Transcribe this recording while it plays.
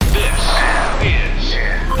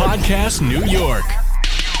Broadcast New York.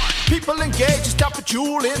 People engaged, stop for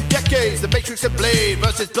dueling decades. The Matrix and Blade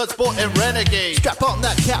versus Bloodsport and Renegade. Strap on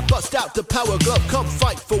that cap, bust out the power glove. Come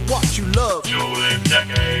fight for what you love. Dueling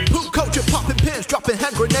decades. Poop culture, popping pins, dropping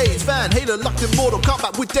hand grenades. Van Halen locked in Mortal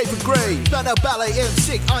Kombat with David Gray. Banner Ballet and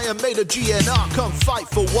Sick, Iron Maiden, GNR. Come fight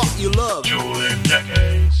for what you love. Dueling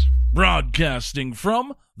decades. Broadcasting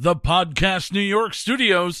from the Podcast New York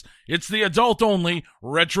studios, it's the adult-only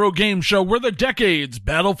retro game show where the decades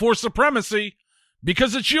battle for supremacy.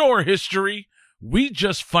 Because it's your history, we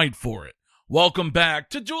just fight for it. Welcome back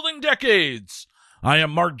to Dueling Decades. I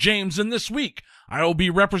am Mark James, and this week I will be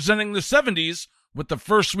representing the 70s with the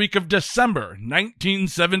first week of December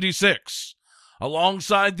 1976,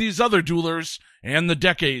 alongside these other duelers and the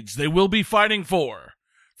decades they will be fighting for.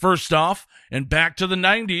 First off, and back to the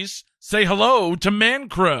 90s, say hello to Man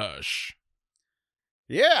Crush.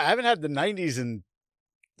 Yeah, I haven't had the 90s in,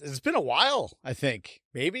 it's been a while, I think.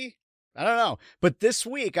 Maybe? I don't know. But this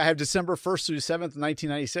week, I have December 1st through 7th,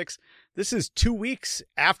 1996. This is 2 weeks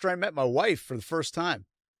after I met my wife for the first time.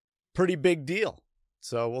 Pretty big deal.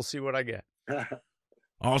 So we'll see what I get.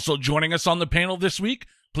 Also joining us on the panel this week,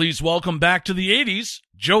 please welcome back to the 80s,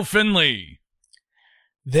 Joe Finley.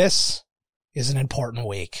 This is an important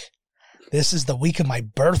week. This is the week of my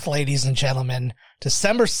birth, ladies and gentlemen.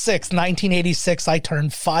 December 6th, 1986, I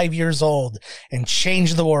turned 5 years old and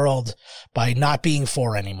changed the world by not being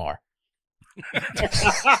 4 anymore.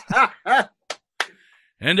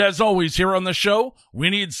 And as always here on the show, we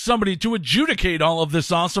need somebody to adjudicate all of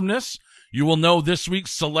this awesomeness. You will know this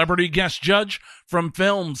week's celebrity guest judge from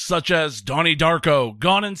films such as Donnie Darko,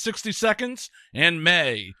 Gone in 60 Seconds, and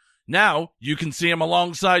May. Now you can see him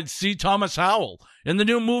alongside C. Thomas Howell in the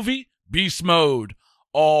new movie Beast Mode.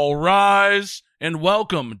 All rise and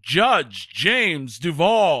welcome Judge James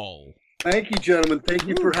Duval. Thank you, gentlemen. Thank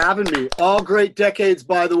you for having me. All great decades,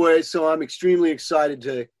 by the way, so I'm extremely excited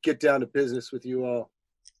to get down to business with you all.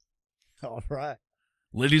 All right.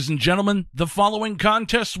 Ladies and gentlemen, the following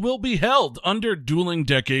contest will be held under Dueling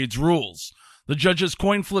Decades rules. The judges'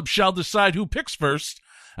 coin flip shall decide who picks first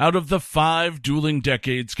out of the 5 Dueling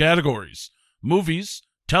Decades categories: movies,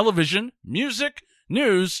 television, music,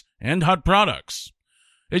 news, and hot products.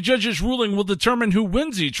 A judge's ruling will determine who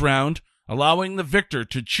wins each round, allowing the victor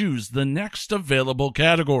to choose the next available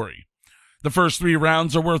category. The first 3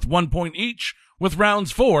 rounds are worth 1 point each, with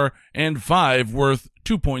rounds 4 and 5 worth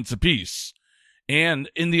 2 points apiece. And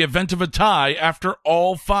in the event of a tie after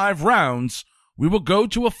all 5 rounds, we will go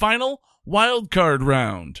to a final wildcard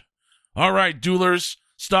round. All right, duelers,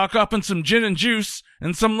 stock up on some gin and juice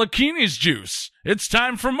and some Lakini's juice. It's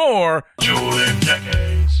time for more Dueling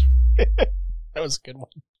decades. That was a good one.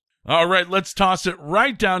 All right, let's toss it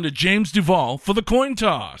right down to James Duval for the coin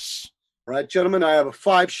toss. All right, gentlemen, I have a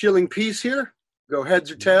 5-shilling piece here. Go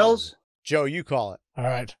heads or tails? Joe, you call it. All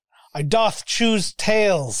right. I doth choose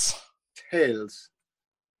tails. Tails.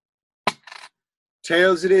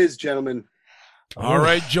 Tails it is, gentlemen. All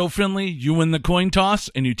right, Joe Finley, you win the coin toss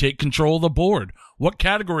and you take control of the board. What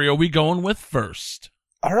category are we going with first?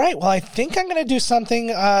 All right. Well, I think I'm going to do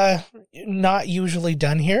something not usually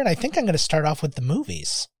done here, and I think I'm going to start off with the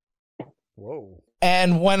movies. Whoa.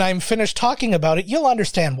 And when I'm finished talking about it, you'll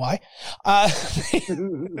understand why.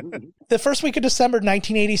 The first week of December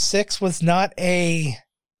 1986 was not a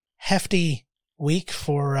hefty week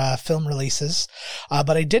for film releases,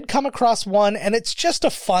 but I did come across one, and it's just a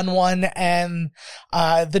fun one, and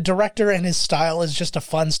the director and his style is just a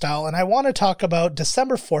fun style, and I want to talk about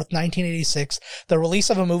December 4th, 1986, the release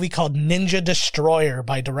of a movie called Ninja Destroyer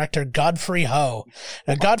by director Godfrey Ho.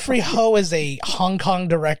 Now, Godfrey Ho is a Hong Kong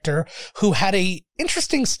director who had a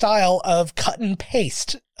interesting style of cut and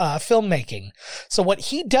paste filmmaking. So what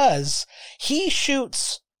he does, he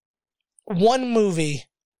shoots one movie,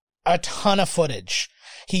 a ton of footage.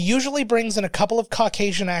 He usually brings in a couple of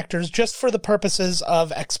Caucasian actors just for the purposes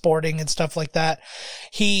of exporting and stuff like that.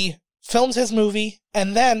 He films his movie,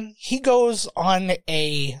 and then he goes on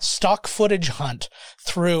a stock footage hunt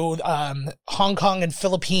through Hong Kong and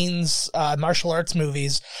Philippines martial arts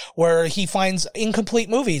movies, where he finds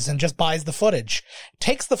incomplete movies and just buys the footage.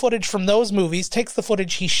 Takes the footage from those movies, takes the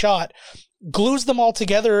footage he shot, glues them all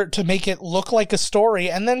together to make it look like a story,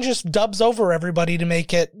 and then just dubs over everybody to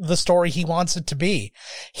make it the story he wants it to be.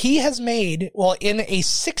 He has made, well, in a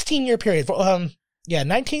 16-year period,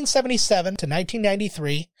 1977 to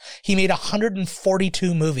 1993, he made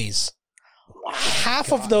 142 movies. Wow,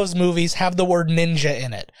 half of those movies have the word ninja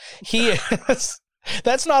in it. He is...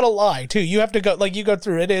 That's not a lie, too. You have to go, you go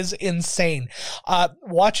through, it is insane.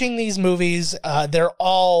 Watching these movies, they're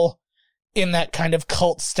all in that kind of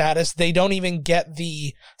cult status. They don't even get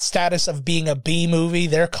the status of being a B movie.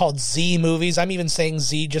 They're called Z movies. I'm even saying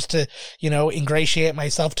Z just to, ingratiate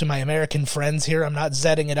myself to my American friends here. I'm not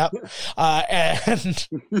Zing it up. And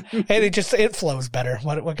it flows better.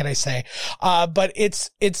 What can I say? But it's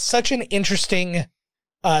such an interesting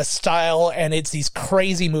style, and it's these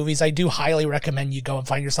crazy movies. I do highly recommend you go and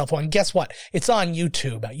find yourself one. Guess what? It's on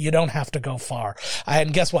YouTube. You don't have to go far.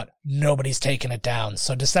 And guess what? Nobody's taking it down.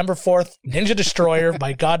 So December 4th, Ninja Destroyer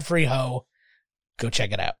by Godfrey Ho. Go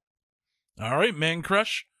check it out. All right, Man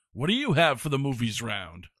Crush, what do you have for the movies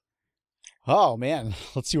round? Oh, man.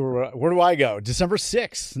 Let's see. Where do I go? December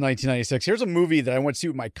 6th, 1996. Here's a movie that I went to see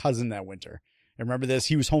with my cousin that winter. I remember this.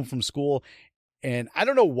 He was home from school. And I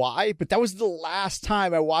don't know why, but that was the last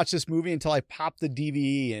time I watched this movie until I popped the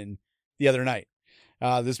DVD in the other night.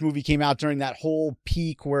 This movie came out during that whole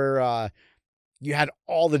peak where you had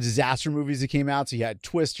all the disaster movies that came out. So you had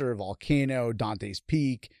Twister, Volcano, Dante's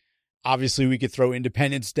Peak. Obviously, we could throw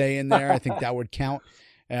Independence Day in there. I think that would count.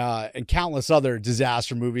 And countless other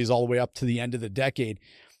disaster movies all the way up to the end of the decade.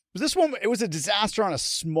 But this one, it was a disaster on a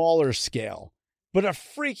smaller scale, but a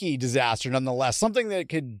freaky disaster nonetheless, something that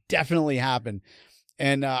could definitely happen.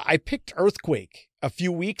 And I picked Earthquake a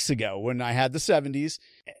few weeks ago when I had the 70s.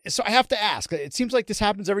 So I have to ask, it seems like this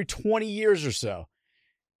happens every 20 years or so.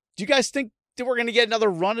 Do you guys think that we're going to get another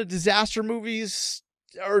run of disaster movies?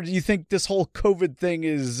 Or do you think this whole COVID thing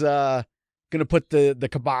is going to put the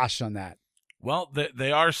kibosh on that? Well,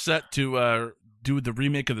 they are set to do the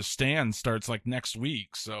remake of The Stand starts like next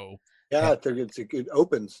week. So yeah, it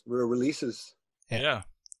opens, releases. Yeah.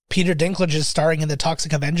 Peter Dinklage is starring in the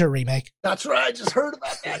Toxic Avenger remake. That's right. I just heard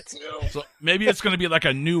about that too. So maybe it's going to be like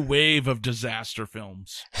a new wave of disaster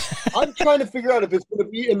films. I'm trying to figure out if it's going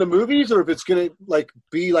to be in the movies or if it's going to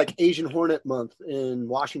be like Asian Hornet Month in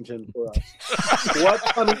Washington for us.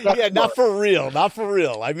 What? I mean, yeah, not for real. Not for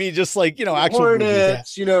real. I mean, just like, actual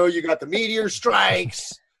Hornets, movies, you got the meteor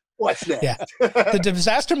strikes. What's next? Yeah. The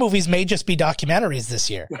disaster movies may just be documentaries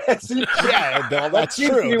this year. That's true.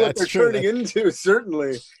 What they're turning into,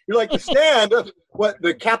 certainly. You're like, The Stand, what,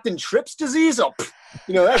 the Captain Trips disease? Oh,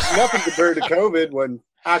 that's nothing compared to COVID when,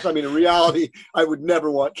 actually, in reality, I would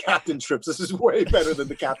never want Captain Trips. This is way better than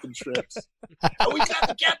the Captain Trips. We got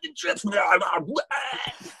the Captain Trips.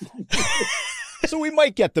 So we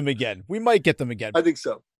might get them again. I think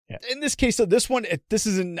so. Yeah. In this case, this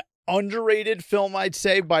is an underrated film, I'd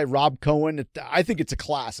say, by Rob Cohen. I think it's a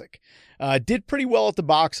classic. Did pretty well at the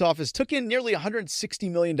box office. Took in nearly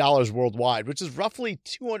 $160 million worldwide, which is roughly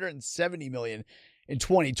 $270 million in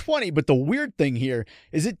 2020. But the weird thing here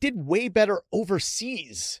is it did way better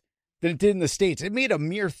overseas than it did in the States. It made a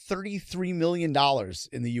mere $33 million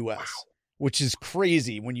in the U.S., which is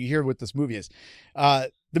crazy when you hear what this movie is.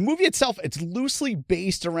 The movie itself, it's loosely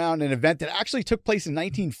based around an event that actually took place in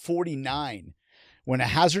 1949 when a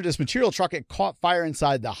hazardous material truck had caught fire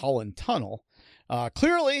inside the Holland Tunnel.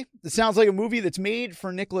 Clearly, it sounds like a movie that's made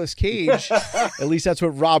for Nicolas Cage. At least that's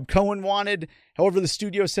what Rob Cohen wanted. However, the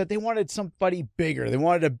studio said they wanted somebody bigger. They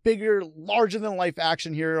wanted a bigger, larger-than-life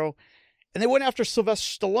action hero. And they went after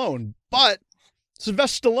Sylvester Stallone. But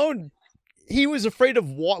Sylvester Stallone, he was afraid of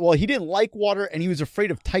water. Well, he didn't like water, and he was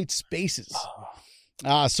afraid of tight spaces.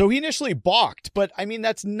 So he initially balked. But,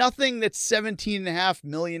 that's nothing that $17.5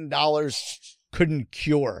 million couldn't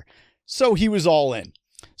cure. So he was all in.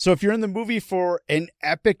 So if you're in the movie for an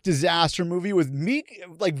epic disaster movie with me,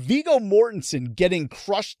 like Viggo Mortensen getting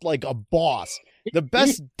crushed like a boss, the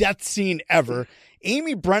best death scene ever,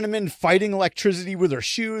 Amy Brenneman fighting electricity with her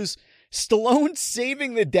shoes, Stallone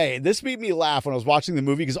saving the day. This made me laugh when I was watching the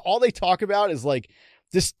movie because all they talk about is like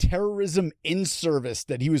this terrorism in service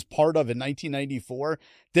that he was part of in 1994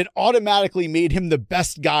 that automatically made him the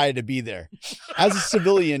best guy to be there. As a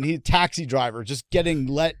civilian, he's a taxi driver, just getting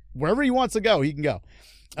let wherever he wants to go, he can go.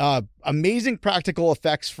 Amazing practical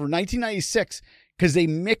effects for 1996 because they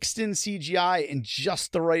mixed in CGI in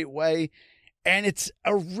just the right way. And it's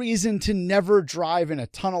a reason to never drive in a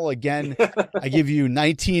tunnel again. I give you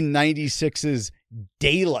 1996's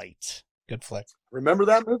Daylight. Good flick. Remember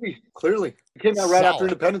that movie? Clearly. It came out right after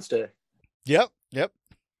Independence Day. Yep.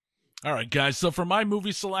 All right, guys. So for my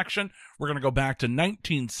movie selection, we're going to go back to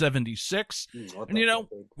 1976. And,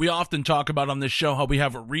 we often talk about on this show how we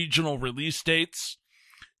have regional release dates.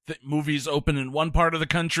 That movies open in one part of the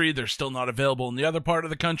country, they're still not available in the other part of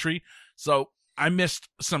the country. So I missed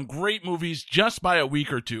some great movies just by a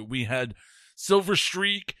week or two. We had Silver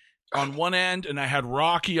Streak on one end, and I had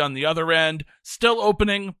Rocky on the other end, still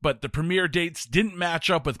opening, but the premiere dates didn't match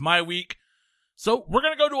up with my week. So we're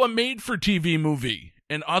going to go to a made-for-TV movie.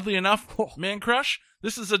 And oddly enough, Man Crush,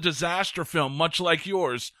 this is a disaster film, much like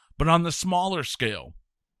yours, but on the smaller scale.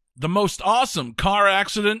 The most awesome car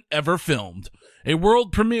accident ever filmed. A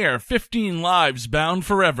world premiere, 15 lives bound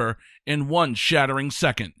forever in one shattering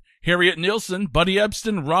second. Harriet Nielsen, Buddy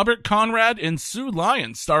Ebsen, Robert Conrad, and Sue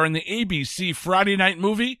Lyon star in the ABC Friday night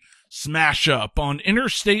movie Smash Up on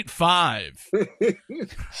Interstate 5.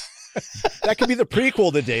 That could be the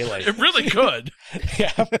prequel to Daylight. It really could.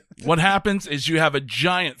 Yeah. What happens is you have a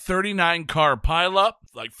giant 39-car pileup,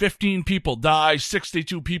 like 15 people die,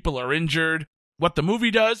 62 people are injured. What the movie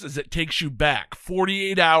does is it takes you back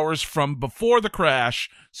 48 hours from before the crash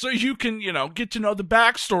so you can, get to know the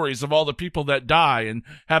backstories of all the people that die and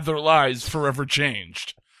have their lives forever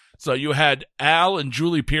changed. So you had Al and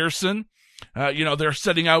Julie Pearson. They're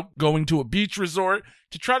setting out going to a beach resort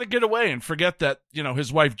to try to get away and forget that,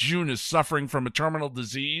 his wife June is suffering from a terminal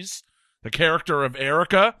disease. The character of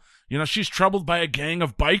Erica, she's troubled by a gang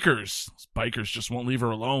of bikers. Those bikers just won't leave her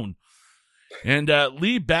alone. And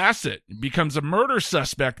Lee Bassett becomes a murder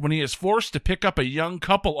suspect when he is forced to pick up a young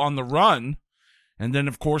couple on the run. And then,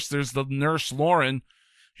 of course, there's the nurse, Lauren.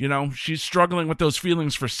 She's struggling with those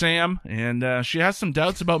feelings for Sam, and she has some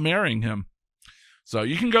doubts about marrying him. So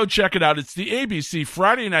you can go check it out. It's the ABC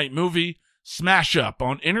Friday night movie Smash Up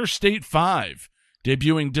on Interstate 5,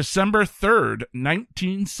 debuting December 3rd,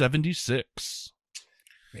 1976.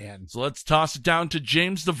 Man. So let's toss it down to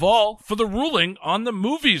James Duval for the ruling on the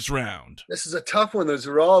movies round. This is a tough one. Those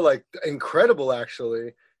are all incredible,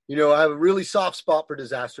 actually. I have a really soft spot for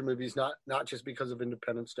disaster movies, not just because of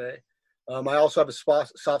Independence Day. I also have a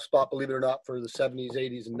soft spot, believe it or not, for the 70s,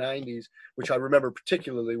 80s, and 90s, which I remember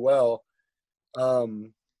particularly well.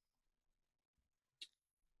 I'm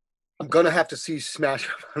going to have to see Smash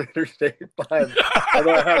Up on Interstate 5.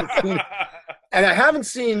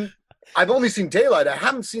 I've only seen Daylight. I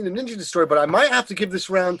haven't seen the Ninja Destroyer, but I might have to give this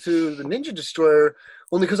round to the Ninja Destroyer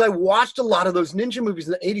only because I watched a lot of those ninja movies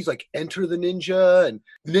in the 80s, like Enter the Ninja and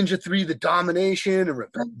Ninja 3, The Domination, and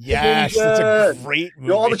Revenge. Yes, Ninja, that's a great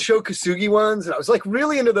movie. All the Sho Kosugi ones. And I was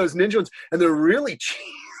really into those ninja ones, and they're really cheap.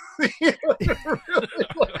 Remember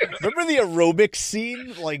the aerobics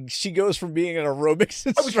scene? She goes from being an aerobics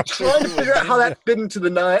instructor. I was trying to figure out how that fit into the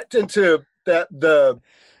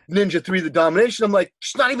Ninja 3, The Domination. I'm like,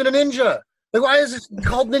 she's not even a ninja. Why is this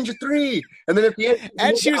called Ninja 3? And then at the end,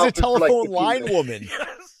 and she was a telephone line woman.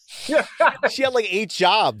 Yeah. She had 8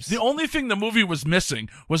 jobs. The only thing the movie was missing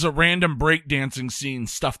was a random breakdancing scene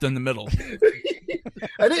stuffed in the middle.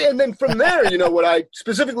 And then from there, what I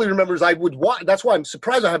specifically remember is I would watch. That's why I'm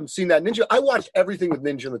surprised I haven't seen that Ninja. I watched everything with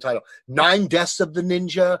Ninja in the title. 9 Deaths of the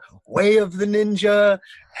Ninja, Way of the Ninja.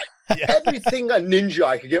 Everything on Ninja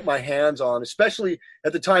I could get my hands on, especially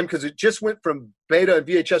at the time because it just went from beta and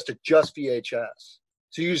VHS to just VHS.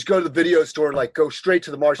 So you just go to the video store and go straight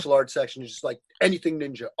to the martial arts section. It's just anything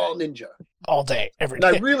Ninja, all Ninja. All day, every day.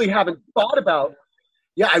 And I really haven't thought about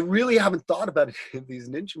these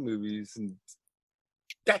Ninja movies in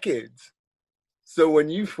decades. So when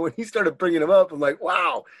you started bringing them up, I'm like,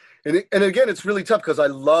 wow. And again, it's really tough because I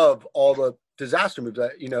love all the disaster movies,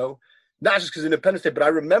 not just because Independence Day, but I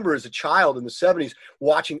remember as a child in the 70s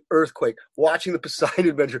watching Earthquake, watching the Poseidon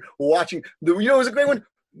Adventure, watching it was a great one,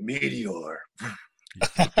 Meteor.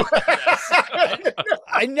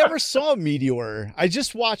 I never saw Meteor. I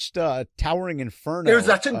just watched Towering Inferno.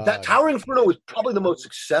 That Towering Inferno was probably the most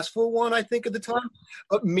successful one, I think, at the time.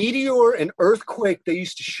 But Meteor and Earthquake, they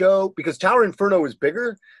used to show, because Towering Inferno was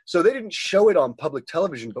bigger, so they didn't show it on public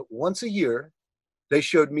television. But once a year, they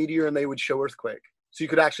showed Meteor and they would show Earthquake. So you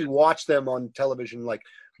could actually watch them on television,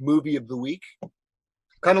 movie of the week.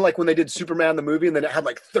 Kind of like when they did Superman the movie, and then it had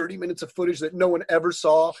 30 minutes of footage that no one ever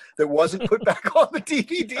saw that wasn't put back on the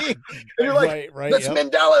DVD. And you're like, that's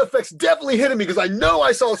Mandela effects definitely hitting me because I know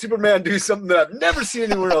I saw Superman do something that I've never seen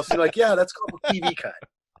anywhere else. And you're like, yeah, that's called a TV cut.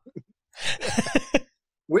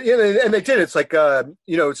 And they did. It's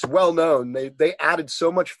it's well known. They added so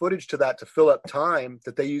much footage to that to fill up time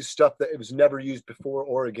that they used stuff that it was never used before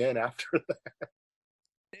or again after that.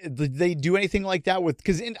 Did they do anything like that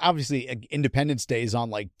because obviously Independence Day is on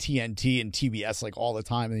TNT and TBS all the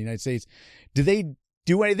time in the United States. Do they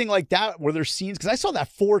do anything like that? Were there scenes? Because I saw that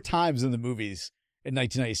 4 times in the movies in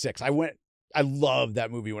 1996. I loved that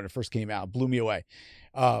movie when it first came out. It blew me away.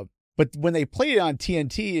 But when they played it on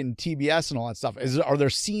TNT and TBS and all that stuff, are there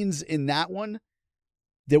scenes in that one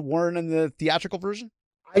that weren't in the theatrical version?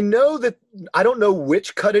 I know that I don't know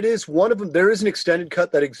which cut it is. One of them, there is an extended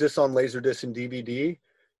cut that exists on Laserdisc and DVD.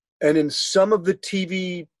 And in some of the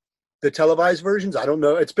televised versions, I don't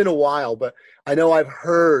know. It's been a while, but I know I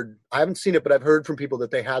haven't seen it, but I've heard from people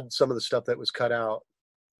that they had some of the stuff that was cut out.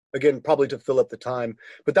 Again, probably to fill up the time.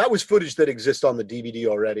 But that was footage that exists on the DVD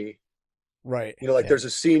already. Right. You know, like there's a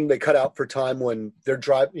scene they cut out for time when they're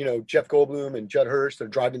driving, you know, Jeff Goldblum and Judd Hirsch, they're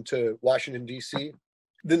driving to Washington, D.C.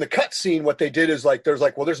 Then the cut scene, what they did is like,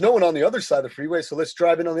 well, there's no one on the other side of the freeway, so let's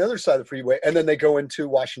drive in on the other side of the freeway. And then they go into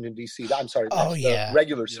Washington, D.C. I'm sorry, that's the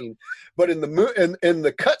regular scene. But in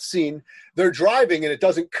the cut scene, they're driving and it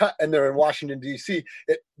doesn't cut and they're in Washington, D.C.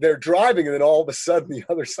 They're driving and then all of a sudden the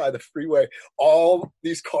other side of the freeway, all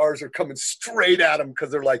these cars are coming straight at them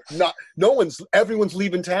because they're like, everyone's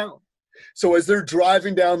leaving town. So as they're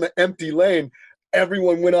driving down the empty lane,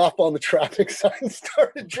 everyone went off on the traffic sign and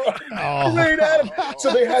started driving straight at them.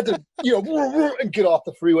 So they had to, and get off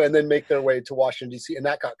the freeway and then make their way to Washington, D.C. And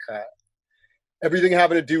that got cut. Everything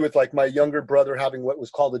having to do with like my younger brother having what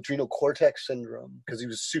was called adrenal cortex syndrome because he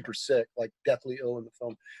was super sick, like deathly ill in the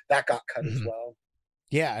film. That got cut as well.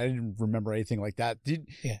 Yeah, I didn't remember anything like that. Did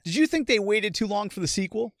you think they waited too long for the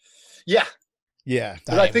sequel? Yeah. Yeah.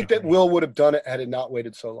 But I think that Will would have done it had it not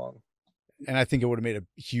waited so long. And I think it would have made a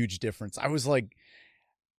huge difference. I was like,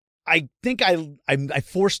 I think I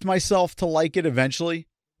forced myself to like it eventually,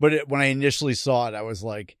 but when I initially saw it, I was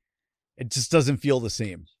like, it just doesn't feel the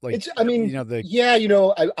same. Like,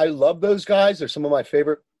 I love those guys. They're some of my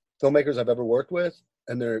favorite filmmakers I've ever worked with,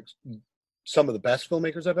 and they're some of the best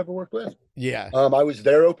filmmakers I've ever worked with. Yeah. I was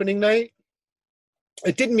there opening night.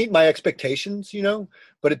 It didn't meet my expectations,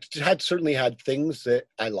 but it certainly had things that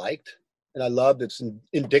I liked and I loved. It's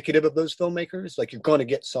indicative of those filmmakers. Like you're going to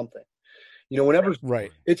get something. Whenever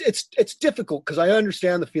it's difficult because I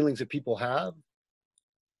understand the feelings that people have,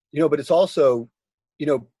 but it's also,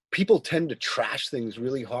 people tend to trash things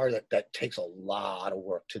really hard. That takes a lot of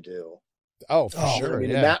work to do. Oh, for sure. I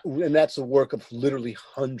mean, and that's the work of literally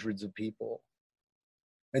hundreds of people.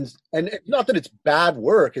 And it's not that it's bad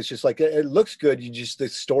work. It's just like, it looks good. The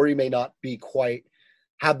story may not be quite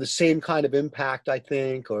have the same kind of impact, I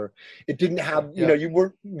think, or it didn't have,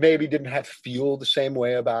 didn't have feel the same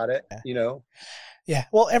way about it, Yeah.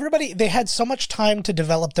 Well, they had so much time to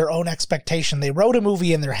develop their own expectation. They wrote a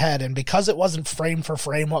movie in their head, and because it wasn't frame for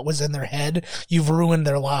frame what was in their head, you've ruined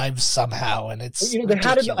their lives somehow. And it's they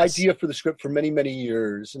had an idea for the script for many, many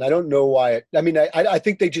years, and I don't know why. I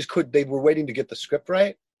think they were waiting to get the script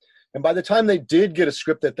right. And by the time they did get a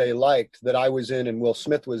script that they liked, that I was in and Will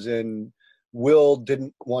Smith was in, Will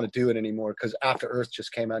didn't want to do it anymore because After Earth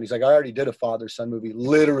just came out. He's like, I already did a father-son movie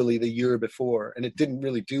literally the year before, and it didn't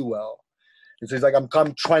really do well. And so he's like,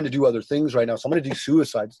 I'm trying to do other things right now, so I'm going to do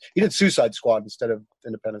Suicide. He did Suicide Squad instead of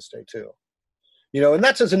Independence Day too. And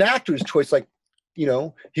that's as an actor's choice. Like,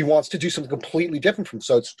 he wants to do something completely different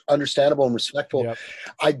so it's understandable and respectful. Yep.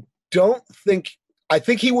 I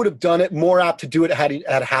think he would have done it more apt to do it had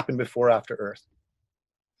it happened before After Earth.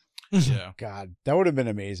 Yeah. God, that would have been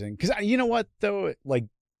amazing. Because you know what, though? Like,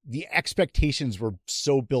 the expectations were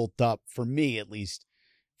so built up, for me at least,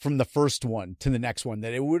 from the first one to the next one,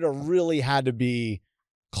 that it would have really had to be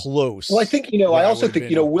close. Well, I think, I also think,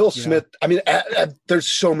 Will Smith, I mean, there's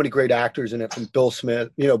so many great actors in it, from Bill Smith,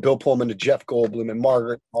 Bill Pullman to Jeff Goldblum and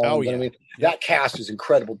Margaret Collins. Oh, yeah. I mean, that cast is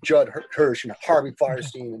incredible. Judd Hirsch and Harvey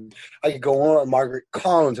Firestein. And I could go on, Margaret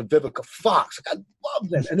Collins and Vivica Fox. Like, I love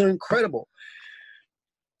them, and they're incredible.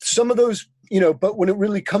 Some of those, but when it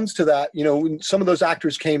really comes to that, when some of those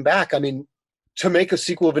actors came back, I mean, to make a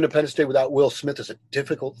sequel of Independence Day without Will Smith is a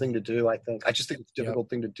difficult thing to do, I think. I just think it's a difficult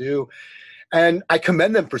thing to do. And I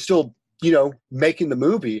commend them for still, making the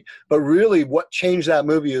movie. But really what changed that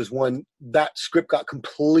movie is when that script got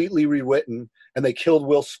completely rewritten and they killed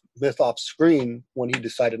Will Smith off screen when he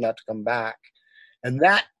decided not to come back. And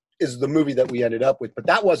that is the movie that we ended up with. But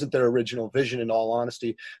that wasn't their original vision, in all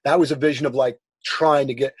honesty. That was a vision of like, trying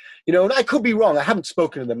to get, and I could be wrong. I haven't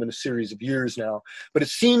spoken to them in a series of years now, but it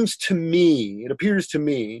appears to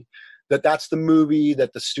me that that's the movie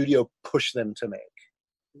that the studio pushed them to make.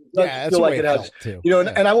 Yeah, that's like it has, too.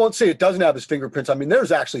 And I won't say it doesn't have his fingerprints. I mean,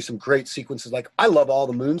 there's actually some great sequences. Like, I love all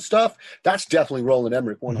the moon stuff. That's definitely Roland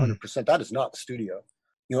Emmerich, 100%. That is not the studio.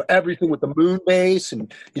 Everything with the moon base and,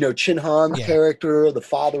 Chin Han's character, the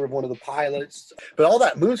father of one of the pilots. But all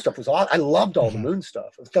that moon stuff was awesome. I loved all the moon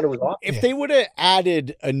stuff. I thought it was awesome. If they would have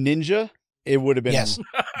added a ninja, it would have been. Yes.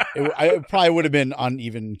 It probably would have been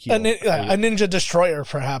uneven keel. A ninja destroyer,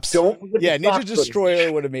 perhaps. Ninja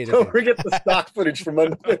destroyer would have made it. Don't forget the stock footage from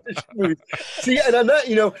unfinished movies. See, and I'm not,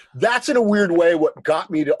 that's in a weird way what got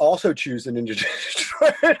me to also choose the Ninja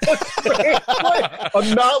Destroyer.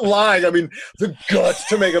 I'm not lying. I mean, the guts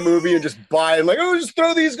to make a movie and just buy it, like, just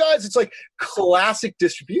throw these guys. It's like classic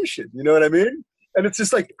distribution. You know what I mean? And it's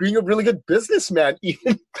just like being a really good businessman,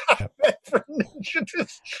 even back then for Ninja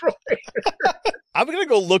Destroyer. I'm going to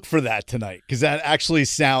go look for that tonight because that actually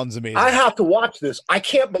sounds amazing. I have to watch this. I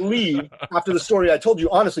can't believe, after the story I told you,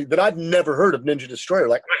 honestly, that I've never heard of Ninja Destroyer.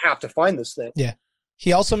 Like, I have to find this thing. Yeah.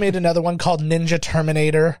 He also made another one called Ninja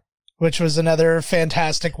Terminator, which was another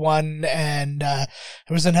fantastic one. And it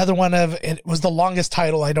was another one of, it was the longest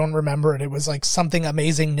title. I don't remember it. It was like something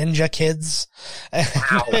amazing Ninja Kids.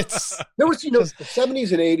 Wow. There was, the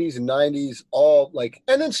 70s and 80s and 90s, all like,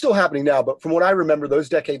 and it's still happening now. But from what I remember, those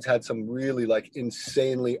decades had some really like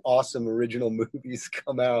insanely awesome original movies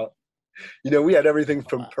come out. We had everything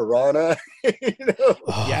from Piranha.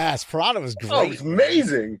 Yes, Piranha was great. Oh, it was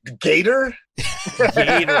amazing. Gator.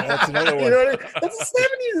 Gator, that's another one. You know what I mean? That's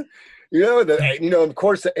the 70s. Of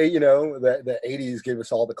course, the 80s gave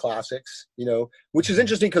us all the classics, which is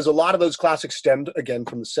interesting because a lot of those classics stemmed, again,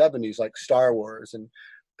 from the 70s, like Star Wars and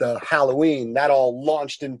the Halloween. That all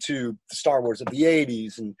launched into the Star Wars of the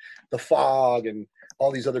 80s and The Fog and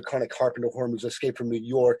all these other kind of Carpenter horror movies, Escape from New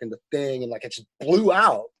York and The Thing. And, like, it just blew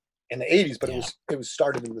out in the 80s, but it was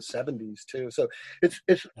started in the 70s, too. So it's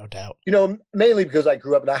no doubt. Mainly because I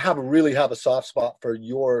grew up, and I really have a soft spot for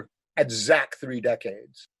your exact 3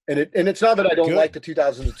 decades. And it's not that I don't like the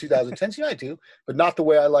 2000s and 2010s. Yeah, I do, but not the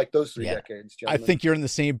way I like those 3 decades. Gentlemen. I think you're in the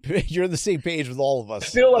same page with all of us. I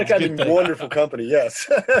feel like I'm in wonderful company. Yes,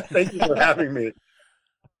 thank you for having me.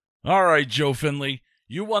 All right, Joe Finley,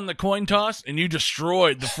 you won the coin toss and you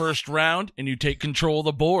destroyed the first round, and you take control of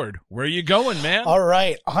the board. Where are you going, man? All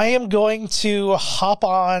right, I am going to hop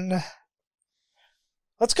on.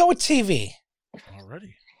 Let's go with TV.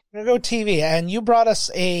 Alrighty. I'm going to go TV, and you brought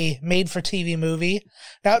us a made-for-TV movie.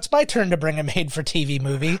 Now it's my turn to bring a made-for-TV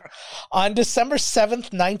movie. On December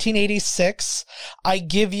 7th, 1986, I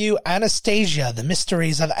give you Anastasia, The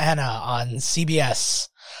Mysteries of Anna on CBS.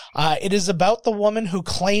 It is about the woman who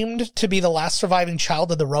claimed to be the last surviving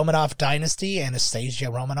child of the Romanov dynasty, Anastasia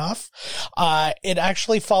Romanov. It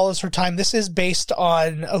actually follows her time. This is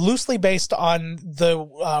loosely based on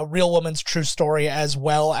the real woman's true story, as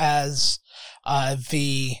well as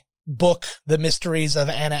the book, The Mysteries of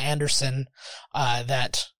Anna Anderson,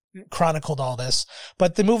 that chronicled all this.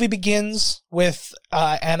 But the movie begins with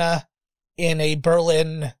Anna in a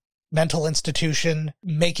Berlin mental institution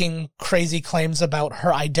making crazy claims about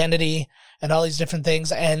her identity and all these different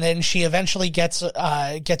things. And then she eventually gets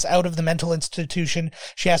out of the mental institution.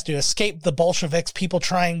 She has to escape the Bolsheviks, people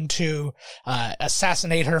trying to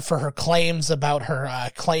assassinate her for her claims about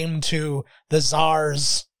her claim to the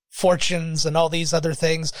Tsar's fortunes and all these other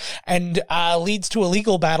things, and leads to a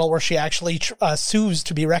legal battle where she actually sues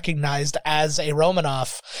to be recognized as a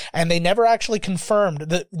Romanov. And they never actually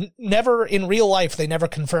confirmed never in real life, they never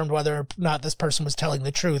confirmed whether or not this person was telling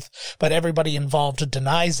the truth, but everybody involved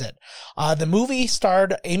denies it. The movie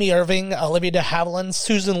starred Amy Irving, Olivia de Havilland,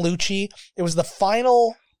 Susan Lucci. It was the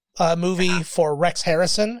final movie for Rex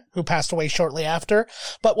Harrison, who passed away shortly after.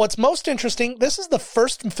 But what's most interesting, this is the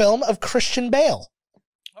first film of Christian Bale.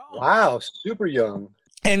 Wow, super young.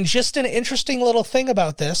 And just an interesting little thing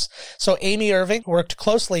about this. So Amy Irving worked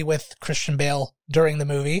closely with Christian Bale during the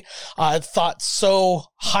movie, thought so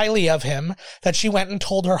highly of him that she went and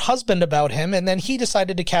told her husband about him, and then he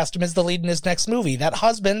decided to cast him as the lead in his next movie. That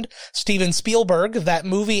husband, Steven Spielberg, that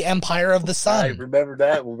movie Empire of the Sun. I remember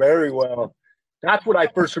that very well. That's what I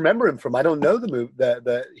first remember him from. I don't know the movie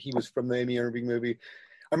that he was from, the Amy Irving movie.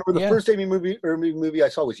 I remember the first Amy Irving movie I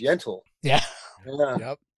saw was Yentl. Yeah.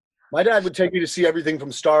 Yep. My dad would take me to see everything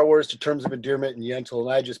from Star Wars to Terms of Endearment and Yentl,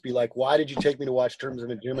 and I'd just be like, why did you take me to watch Terms of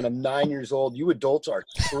Endearment? I'm 9 years old. You adults are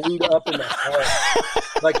screwed up in the head.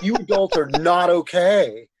 Like, you adults are not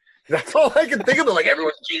okay. That's all I can think of. Like,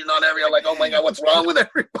 everyone's cheating on everyone. I'm like, oh my God, what's wrong with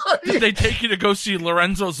everybody? Did they take you to go see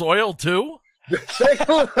Lorenzo's Oil, too? No.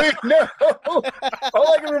 All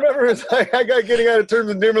I can remember is like, I got getting out of Terms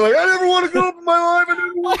of Endearment. Like, I never want to go up in my life. I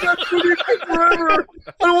never want that to forever.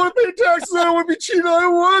 I don't want to pay taxes. I don't want to be cheated. I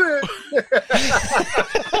don't want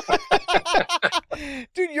it.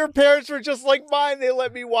 Dude, your parents were just like mine. They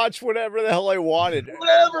let me watch whatever the hell I wanted.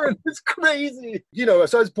 Whatever. It's crazy. So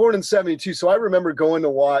I was born in 72. So I remember going to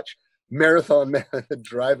watch Marathon Man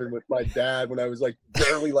driving with my dad when I was like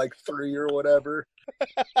barely like 3 or whatever.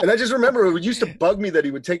 And I just remember it used to bug me that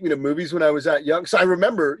he would take me to movies when I was that young. So I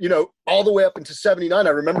remember, all the way up into 79,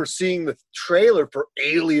 I remember seeing the trailer for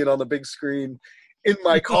Alien on the big screen in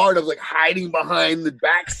my car, and I was like hiding behind the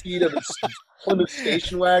back seat of the Plymouth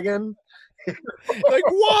station wagon. Like,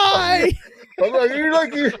 why? I'm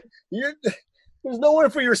like, there's nowhere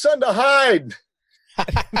for your son to hide.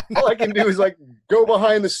 All I can do is like go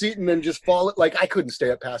behind the seat and then just fall. Like, I couldn't stay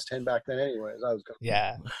up past 10 back then anyways. I was going.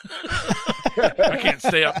 Yeah. I can't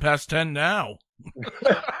stay up past 10 now.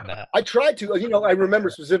 I tried to, I remember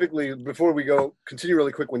specifically before we continue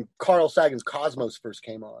really quick when Carl Sagan's Cosmos first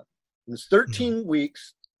came on. It was 13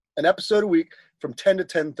 weeks, an episode a week from 10 to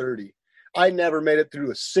 10:30. I never made it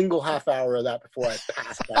through a single half hour of that before I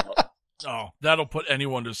passed out. Oh, that'll put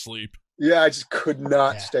anyone to sleep. Yeah, I just could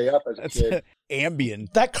not stay up as a kid.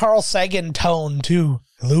 Ambient. That Carl Sagan tone, too.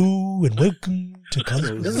 Hello and welcome to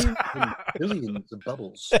Cosmos. Billions of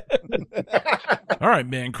bubbles. All right,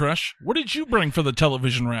 Man Crush, what did you bring for the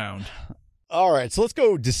television round? All right, so let's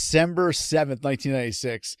go December 7th,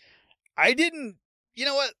 1996. I didn't, you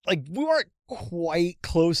know what? Like, we weren't quite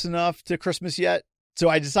close enough to Christmas yet, so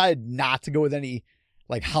I decided not to go with any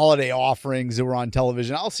like holiday offerings that were on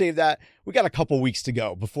television. I'll save that. We got a couple weeks to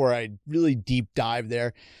go before I really deep dive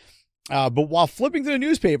there. But while flipping through the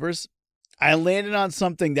newspapers, I landed on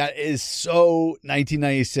something that is so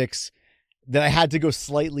 1996 that I had to go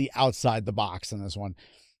slightly outside the box on this one.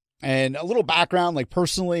 And a little background, like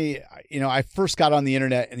personally, I first got on the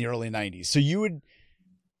internet in the early 90s. So you would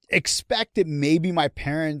expect that maybe my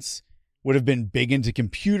parents would have been big into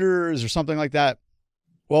computers or something like that.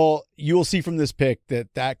 Well, you will see from this pic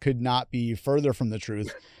that could not be further from the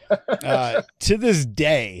truth. To this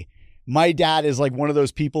day, my dad is like one of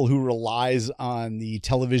those people who relies on the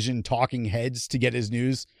television talking heads to get his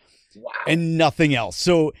news. Wow. And nothing else.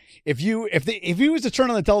 So if he was to turn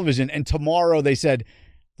on the television and tomorrow they said,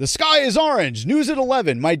 the sky is orange, news at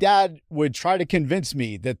 11, my dad would try to convince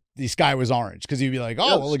me that the sky was orange because he'd be like,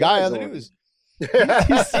 the guy on the news. he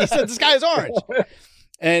said the sky is orange.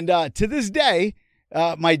 And to this day,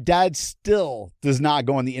 my dad still does not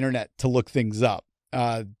go on the internet to look things up.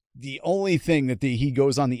 The only thing that he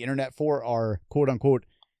goes on the internet for are, quote unquote,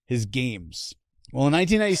 his games. Well, in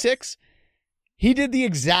 1996, he did the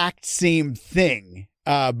exact same thing,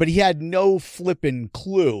 but he had no flippin'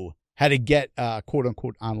 clue how to get, quote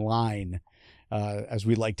unquote, online, as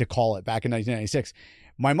we like to call it, back in 1996.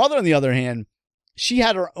 My mother, on the other hand, she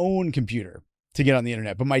had her own computer to get on the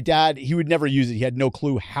internet, but my dad, he would never use it. He had no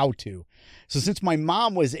clue how to. So since my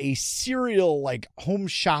mom was a serial like home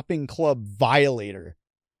shopping club violator,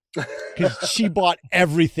 because she bought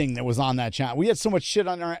everything that was on that channel. We had so much shit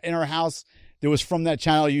in our house that was from that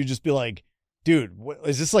channel. You'd just be like, dude, what,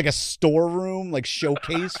 is this like a storeroom, like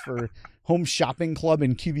showcase for home shopping club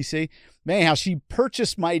in QVC? Anyhow, she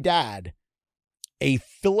purchased my dad a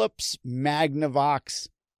Philips Magnavox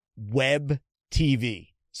web TV.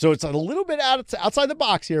 So it's a little bit outside the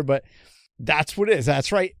box here, but that's what it is.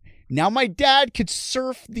 That's right. Now my dad could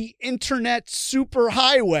surf the internet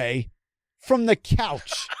superhighway from the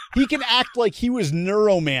couch. He can act like he was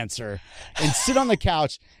Neuromancer and sit on the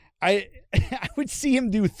couch. I would see him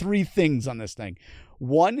do three things on this thing.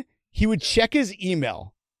 One, he would check his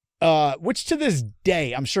email, which to this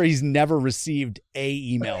day, I'm sure he's never received a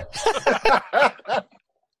email.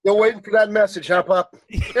 You're waiting for that message, huh, Pop?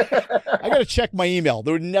 I got to check my email.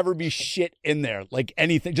 There would never be shit in there, like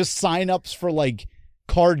anything, just signups for like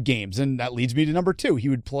card games. And that leads me to number two. He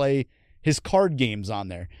would play his card games on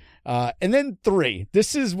there. And then three,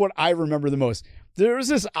 this is what I remember the most. There was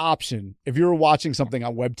this option, if you were watching something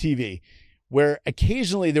on web TV, where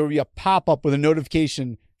occasionally there would be a pop-up with a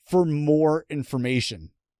notification for more information.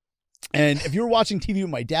 And if you were watching TV with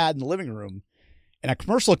my dad in the living room and a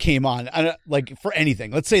commercial came on, like for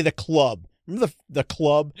anything, let's say the club. Remember the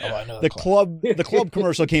club? Oh, I know the club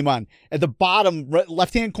commercial came on. At the bottom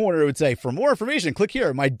left-hand corner, it would say, for more information, click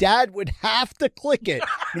here. My dad would have to click it,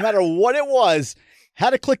 no matter what it was, had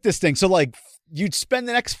to click this thing. So like you'd spend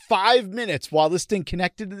the next 5 minutes while this thing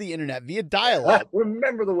connected to the internet via dial-up.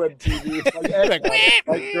 Remember the web TV.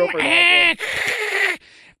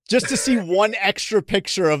 Just to see one extra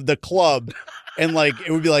picture of the club. And like,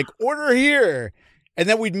 it would be like, order here. And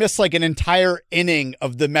then we'd miss like an entire inning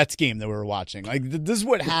of the Mets game that we were watching. Like this is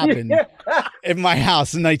what happened in my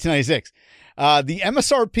house in 1996. The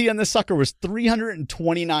MSRP on this sucker was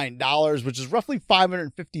 $329, which is roughly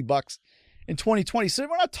 $550 in 2020. So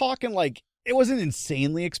we're not talking like, it wasn't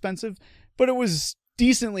insanely expensive, but it was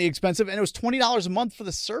decently expensive. And it was $20 a month for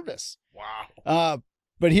the service. Wow.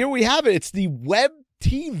 But here we have it. It's the web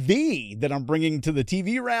TV that I'm bringing to the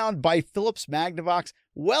TV round by Philips Magnavox,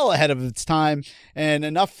 well ahead of its time, and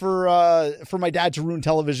enough for my dad to ruin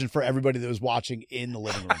television for everybody that was watching in the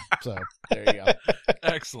living room. So there you go.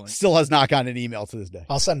 Excellent. Still has not gotten an email to this day.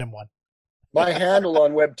 I'll send him one. My handle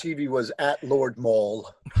on web TV was @LordMall.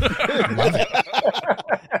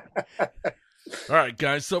 All right,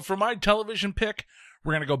 guys. So for my television pick,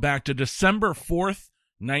 we're going to go back to December 4th,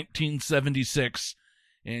 1976.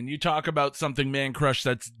 And you talk about something, Man Crush,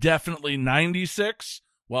 that's definitely 96.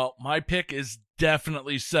 Well, my pick is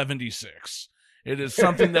definitely 76. It is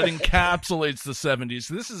something that encapsulates the 70s.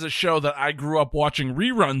 This is a show that I grew up watching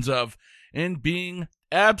reruns of and being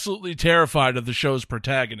absolutely terrified of the show's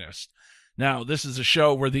protagonist. Now, this is a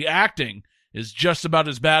show where the acting is just about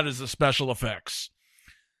as bad as the special effects.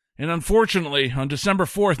 And unfortunately, on December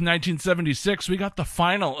 4th, 1976, we got the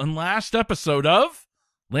final and last episode of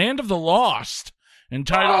Land of the Lost,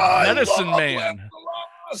 entitled Medicine Man.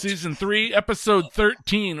 Season 3, Episode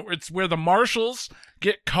 13. It's where the Marshals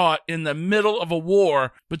get caught in the middle of a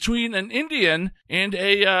war between an Indian and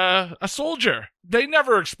a soldier. They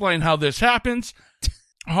never explain how this happens.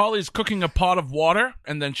 Holly's cooking a pot of water,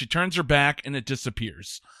 and then she turns her back, and it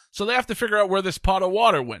disappears. So they have to figure out where this pot of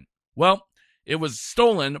water went. Well, it was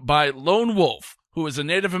stolen by Lone Wolf, who is a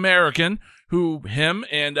Native American, who him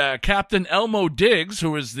and Captain Elmo Diggs,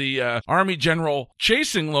 who is the Army general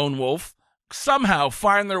chasing Lone Wolf, somehow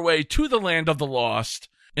find their way to the Land of the Lost,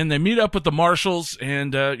 and they meet up with the Marshals,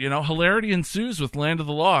 and, hilarity ensues with Land of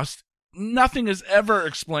the Lost. Nothing is ever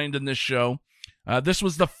explained in this show. This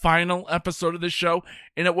was the final episode of this show,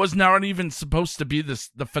 and it was not even supposed to be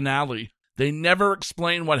the finale. They never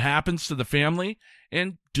explain what happens to the family,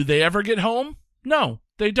 and do they ever get home? No,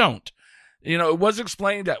 they don't. It was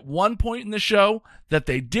explained at one point in the show that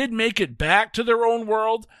they did make it back to their own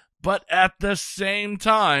world, but at the same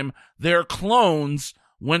time, their clones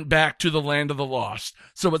went back to the Land of the Lost.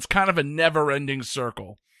 So it's kind of a never-ending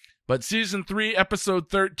circle. But Season 3, Episode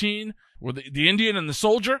 13, where the Indian and the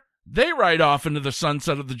soldier, they ride off into the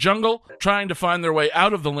sunset of the jungle, trying to find their way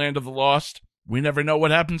out of the Land of the Lost. We never know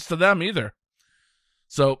what happens to them either.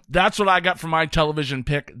 So that's what I got for my television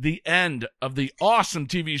pick, the end of the awesome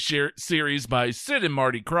TV series by Sid and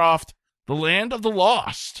Marty Krofft, The Land of the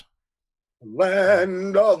Lost.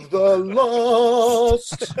 Land of the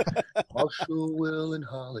Lost. Marshall, Will, and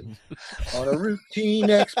Holly on a routine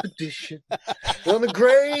expedition on the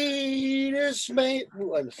greatest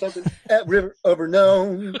something river ever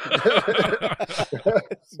known.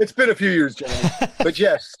 It's been a few years, gentlemen, but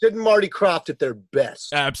yes, Sid and Marty Krofft at their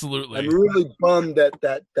best. Absolutely. I'm really bummed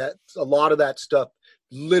that a lot of that stuff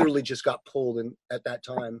literally just got pulled in at that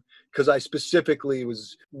time, because I specifically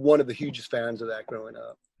was one of the hugest fans of that growing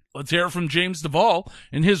up. Let's hear it from James Duval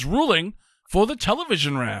in his ruling for the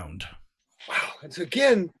television round. Wow. And so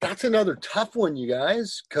again, that's another tough one, you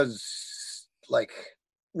guys, because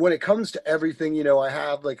when it comes to everything, I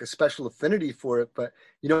have a special affinity for it. But,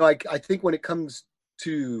 I think when it comes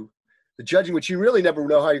to the judging, which you really never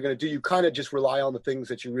know how you're going to do, you kind of just rely on the things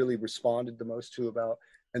that you really responded the most to about.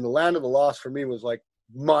 And The Land of the Lost for me was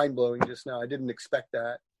mind-blowing just now. I didn't expect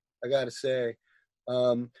that, I got to say.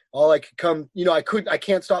 All I could come, I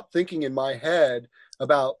can't stop thinking in my head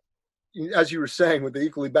about, as you were saying, with the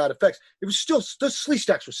equally bad effects, it was still, the slee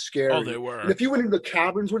stacks were scary. Oh, they were. And if you went into the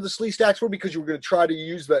caverns where the slee stacks were, because you were going to try to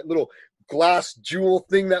use that little glass jewel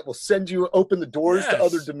thing that will open the doors to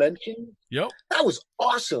other dimensions. Yep. That was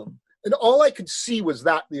awesome. And all I could see was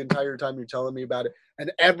that the entire time you're telling me about it.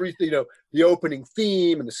 And everything, the opening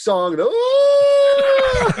theme and the song.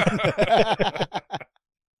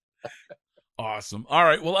 Awesome. All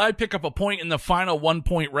right. Well, I pick up a point in the final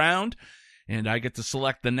 1-point round, and I get to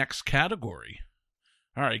select the next category.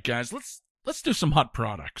 All right, guys, let's do some hot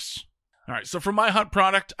products. All right. So for my hot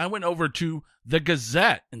product, I went over to the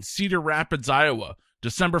Gazette in Cedar Rapids, Iowa,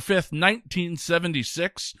 December 5th,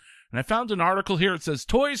 1976. And I found an article here. It says,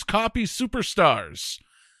 Toys Copy Superstars.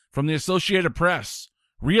 From the Associated Press.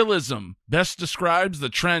 Realism best describes the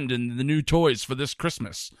trend in the new toys for this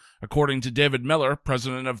Christmas, according to David Miller,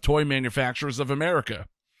 president of Toy Manufacturers of America.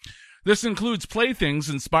 This includes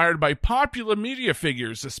playthings inspired by popular media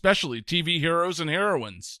figures, especially TV heroes and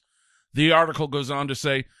heroines. The article goes on to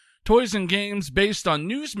say, toys and games based on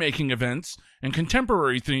news-making events and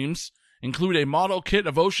contemporary themes include a model kit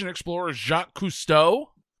of ocean explorer Jacques Cousteau.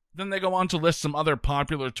 Then they go on to list some other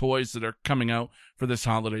popular toys that are coming out for this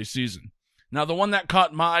holiday season. Now, the one that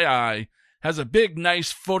caught my eye has a big,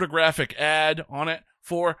 nice photographic ad on it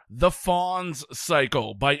for the Fonz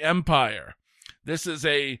Cycle by Empire. This is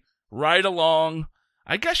a ride-along,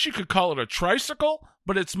 I guess you could call it a tricycle,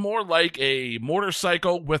 but it's more like a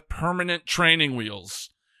motorcycle with permanent training wheels.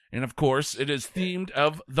 And, of course, it is themed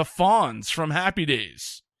of the Fonz from Happy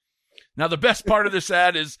Days. Now, the best part of this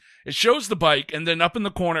ad is it shows the bike, and then up in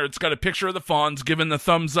the corner, it's got a picture of the Fonz giving the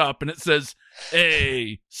thumbs up, and it says,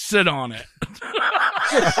 hey, sit on it.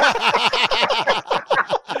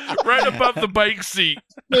 Right above the bike seat.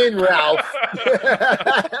 In Ralph.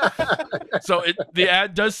 So the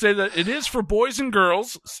ad does say that it is for boys and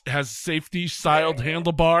girls, has safety-styled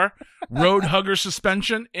handlebar, road hugger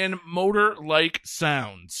suspension, and motor-like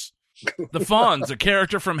sounds. The Fonz, a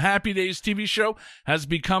character from Happy Days TV show, has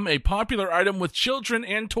become a popular item with children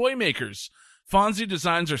and toy makers. Fonzie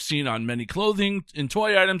designs are seen on many clothing and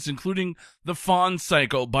toy items, including the Fonz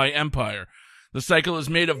Cycle by Empire. The cycle is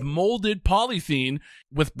made of molded polythene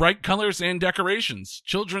with bright colors and decorations.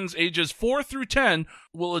 Children's ages 4 through 10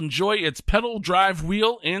 will enjoy its pedal drive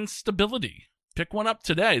wheel and stability. Pick one up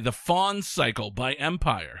today, the Fonz Cycle by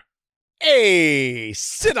Empire. Hey,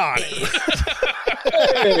 sit on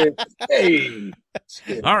it. Hey.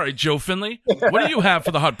 All right, Joe Finley, what do you have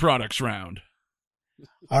for the Hot Products round?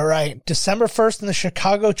 All right. December 1st in the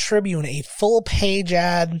Chicago Tribune, a full-page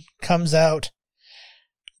ad comes out.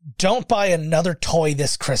 Don't buy another toy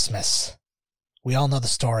this Christmas. We all know the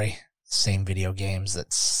story. Same video games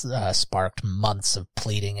that sparked months of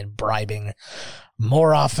pleading and bribing,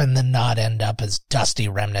 more often than not end up as dusty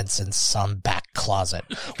remnants in some back closet.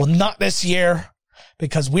 Well, not this year,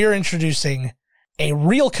 because we're introducing a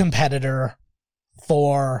real competitor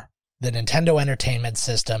for the Nintendo Entertainment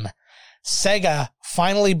System. Sega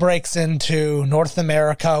finally breaks into North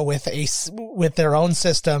America with their own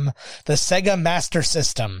system. The Sega Master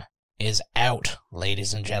System is out,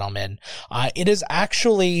 ladies and gentlemen. It is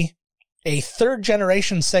actually a third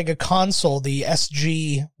generation Sega console. The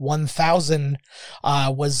SG-1000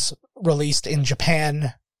 was released in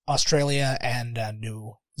Japan, Australia, and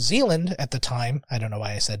New Zealand at the time. I don't know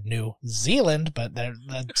why I said New Zealand, but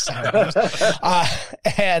that's how it goes.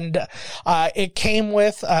 And it came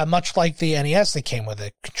with, much like the NES, it came with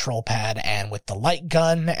a control pad and with the light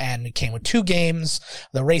gun, and it came with 2 games,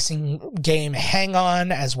 the racing game Hang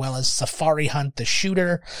On, as well as Safari Hunt, the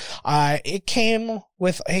shooter. It came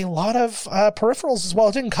with a lot of peripherals as well.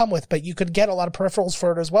 It didn't come with, but you could get a lot of peripherals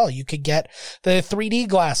for it as well. You could get the 3D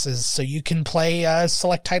glasses, so you can play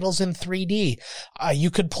select titles in 3D. You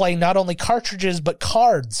could play not only cartridges, but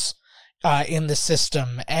cards in the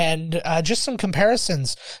system. And just some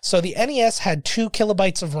comparisons. So the NES had 2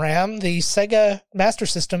 kilobytes of RAM. The Sega Master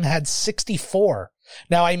System had 64.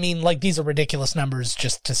 Now, I mean, like, these are ridiculous numbers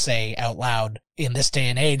just to say out loud in this day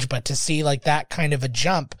and age, but to see, like, that kind of a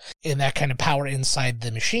jump in that kind of power inside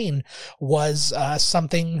the machine was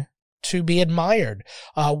something to be admired.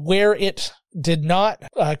 Where it did not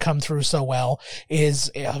come through so well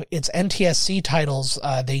is its NTSC titles.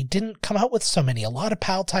 They didn't come out with so many. A lot of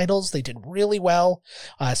PAL titles, they did really well,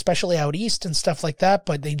 especially out east and stuff like that,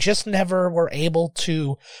 but they just never were able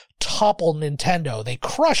to topple Nintendo. They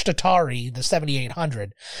crushed Atari, the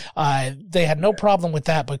 7800. They had no problem with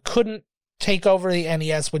that, but couldn't take over the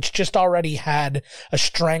NES, which just already had a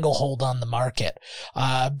stranglehold on the market.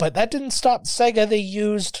 But that didn't stop Sega. They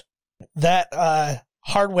used that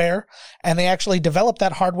hardware, and they actually developed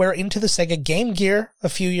that hardware into the Sega Game Gear a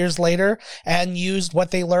few years later, and used what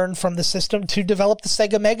they learned from the system to develop the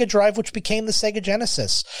Sega Mega Drive, which became the Sega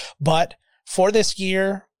Genesis. But for this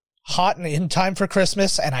year, hot and in time for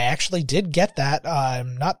Christmas, and I actually did get that. I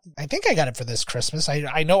think I got it for this Christmas.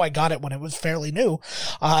 I know I got it when it was fairly new.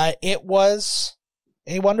 It was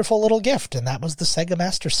a wonderful little gift, and that was the Sega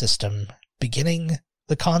Master System, beginning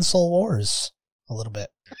the console wars a little bit.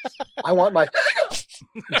 I want my.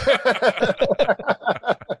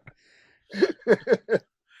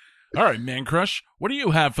 All right, Man Crush, what do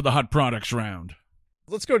you have for the Hot Products round?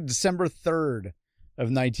 Let's go to December 3rd of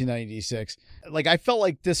 1996. Like, I felt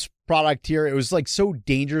like this product here, it was like so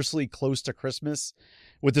dangerously close to Christmas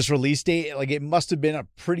with this release date. Like, it must have been a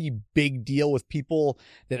pretty big deal with people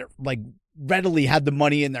that like readily had the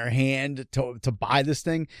money in their hand to buy this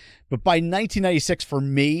thing. But by 1996, for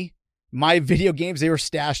me, my video games, they were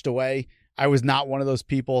stashed away. I was not one of those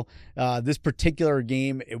people. This particular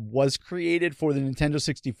game, it was created for the Nintendo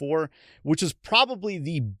 64, which was probably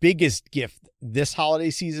the biggest gift this holiday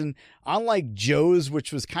season. Unlike Joe's,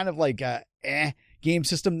 which was kind of like a game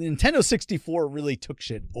system, the Nintendo 64 really took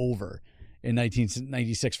shit over in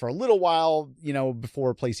 1996 for a little while, you know,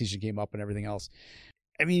 before PlayStation came up and everything else.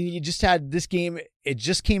 I mean, you just had this game, it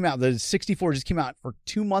just came out, the 64 just came out for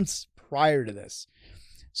 2 months prior to this.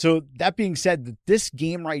 So that being said, this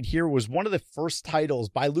game right here was one of the first titles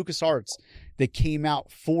by LucasArts that came out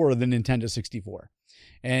for the Nintendo 64.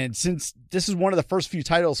 And since this is one of the first few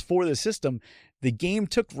titles for the system, the game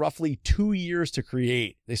took roughly 2 years to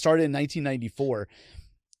create. They started in 1994.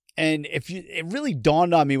 And it really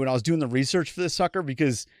dawned on me when I was doing the research for this sucker,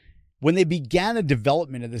 because when they began the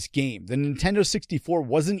development of this game, the Nintendo 64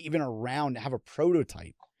 wasn't even around to have a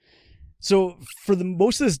prototype. So for the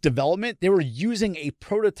most of this development, they were using a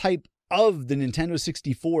prototype of the Nintendo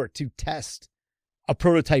 64 to test a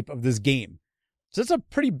prototype of this game. So that's a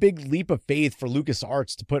pretty big leap of faith for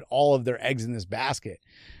LucasArts to put all of their eggs in this basket.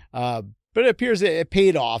 But it appears it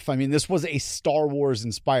paid off. I mean, this was a Star Wars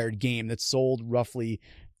inspired game that sold roughly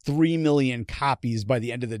 3 million copies by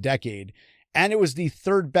the end of the decade. And it was the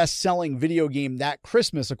third best selling video game that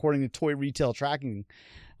Christmas, according to Toy Retail Tracking.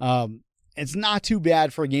 It's not too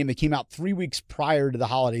bad for a game that came out 3 weeks prior to the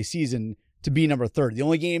holiday season to be number third. The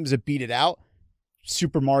only games that beat it out,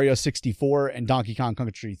 Super Mario 64 and Donkey Kong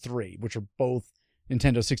Country 3, which are both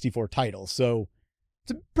Nintendo 64 titles. So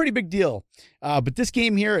it's a pretty big deal. But this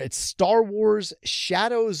game here, it's Star Wars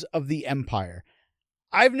Shadows of the Empire.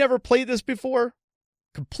 I've never played this before.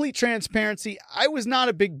 Complete transparency. I was not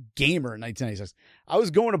a big gamer in 1996. I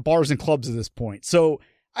was going to bars and clubs at this point. So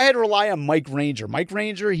I had to rely on Mike Ranger. Mike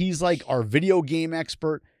Ranger, he's like our video game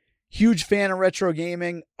expert. Huge fan of retro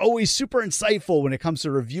gaming. Always super insightful when it comes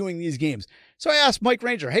to reviewing these games. So I asked Mike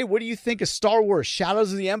Ranger, hey, what do you think of Star Wars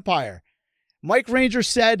Shadows of the Empire? Mike Ranger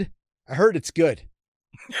said, I heard it's good.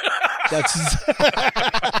 That's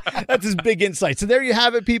his big insight. So there you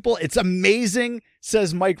have it, people. It's amazing,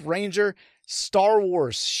 says Mike Ranger. Star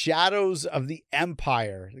Wars Shadows of the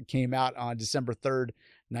Empire that came out on December 3rd,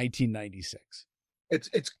 1996.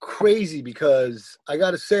 It's crazy because I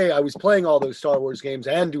got to say, I was playing all those Star Wars games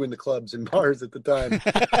and doing the clubs and bars at the time.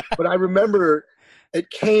 But I remember it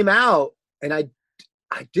came out and I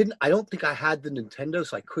don't think I had the Nintendo,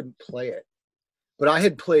 so I couldn't play it. But I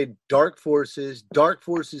had played Dark Forces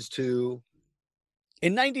 2.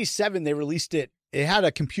 In 97, they released it. It had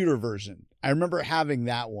a computer version. I remember having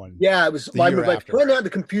that one. Yeah, it was. My friend had the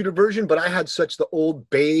computer version, but I had such the old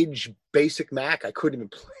beige basic Mac. I couldn't even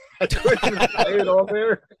play. I couldn't even play it on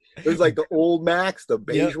there. It was like the old Macs, the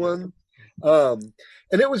beige one. And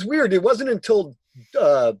it was weird. It wasn't until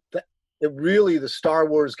the Star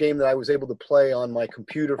Wars game that I was able to play on my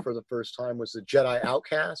computer for the first time was the Jedi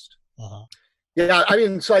Outcast. Uh-huh. Yeah, I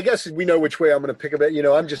mean, so I guess we know which way I'm going to pick it. You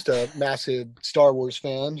know, I'm just a massive Star Wars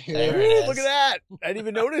fan. Ooh, look at that. I didn't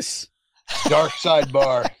even notice. Dark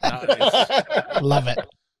sidebar. Nice. Love it.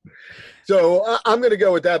 So I'm going to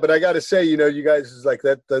go with that. But I got to say, you know, you guys is like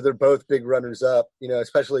that. They're both big runners up, you know,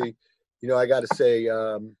 especially, you know, I got to say,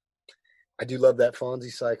 I do love that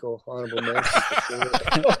Fonzie cycle. Honorable mention.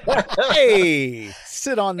 Hey,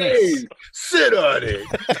 sit on this. Hey, sit on it.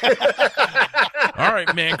 All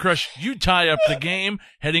right, Man Crush, you tie up the game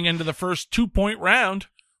heading into the first 2-point round.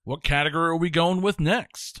 What category are we going with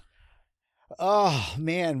next? Oh,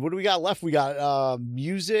 man. What do we got left? We got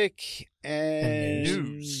music and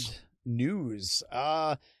news.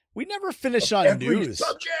 We never finish on Every news.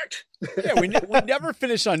 subject. Yeah, we never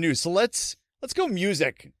finish on news. So let's go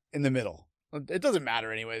music in the middle. It doesn't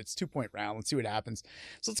matter anyway. It's 2-point round. Let's see what happens.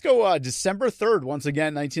 So let's go December 3rd, once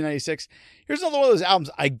again, 1996. Here's another one of those albums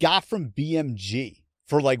I got from BMG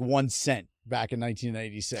for like 1 cent back in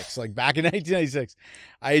 1996. Like back in 1996,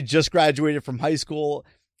 I had just graduated from high school.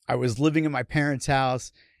 I was living in my parents'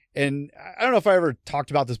 house. And I don't know if I ever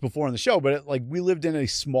talked about this before on the show, but we lived in a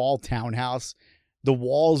small townhouse. The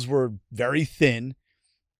walls were very thin.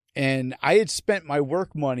 And I had spent my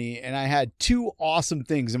work money and I had 2 awesome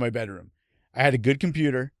things in my bedroom. I had a good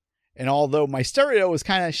computer, and although my stereo was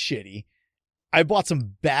kind of shitty, I bought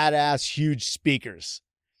some badass huge speakers.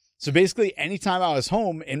 So basically, anytime I was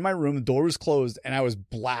home in my room, the door was closed and I was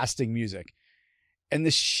blasting music. And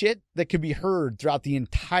the shit that could be heard throughout the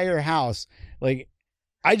entire house, like,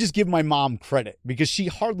 I just give my mom credit because she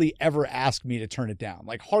hardly ever asked me to turn it down,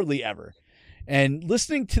 like hardly ever. And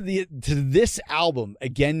listening to this album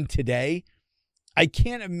again today, I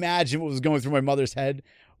can't imagine what was going through my mother's head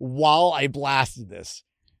while I blasted this.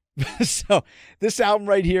 So this album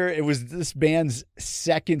right here, it was this band's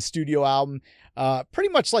second studio album, pretty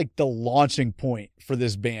much like the launching point for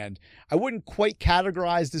this band. I wouldn't quite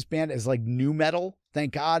categorize this band as like nu metal,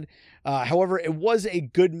 thank God. However, it was a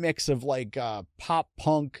good mix of like pop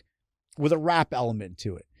punk with a rap element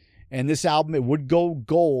to it. And this album, it would go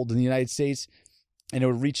gold in the United States, and it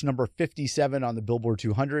would reach number 57 on the Billboard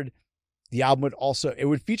 200. The album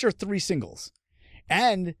would feature 3 singles.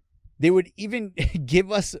 And they would even give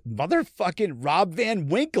us motherfucking Rob Van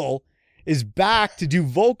Winkle is back to do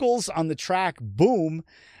vocals on the track Boom.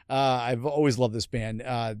 I've always loved this band.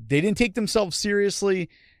 They didn't take themselves seriously.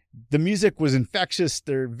 The music was infectious.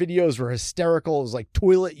 Their videos were hysterical. It was like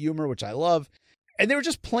toilet humor, which I love. And they were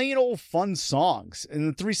just plain old fun songs. And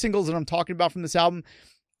the 3 singles that I'm talking about from this album,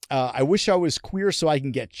 I Wish I Was Queer So I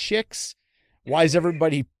Can Get Chicks, Why Is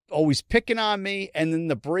Everybody Always Picking on Me, and then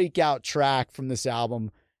the breakout track from this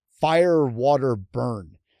album, Fire, Water,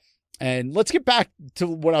 Burn. And let's get back to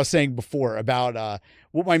what I was saying before about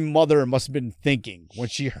what my mother must have been thinking when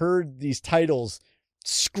she heard these titles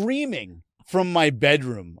screaming from my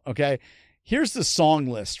bedroom. Okay, here's the song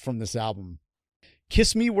list from this album.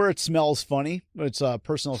 Kiss Me Where It Smells Funny. It's a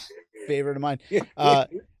personal favorite of mine.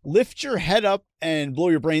 Lift Your Head Up and Blow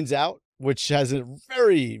Your Brains Out, which has a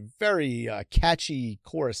very, very catchy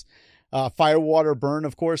chorus. Firewater Burn,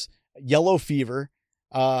 of course. Yellow Fever.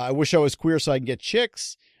 I Wish I Was Queer So I Can Get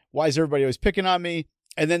Chicks. Why Is Everybody Always Picking on Me?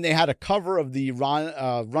 And then they had a cover of the Run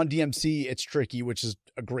DMC It's Tricky, which is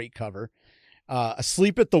a great cover.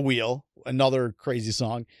 Asleep at the Wheel, another crazy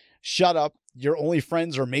song. Shut Up, Your Only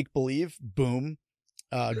Friends Are Make Believe, boom.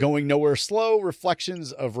 Going Nowhere Slow,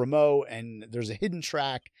 Reflections of Rameau, and there's a hidden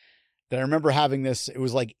track that I remember having this. It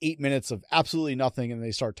was like 8 minutes of absolutely nothing, and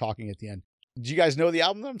they start talking at the end. Do you guys know the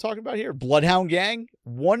album that I'm talking about here? Bloodhound Gang,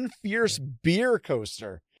 One Fierce Beer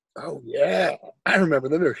Coaster. Oh, yeah. I remember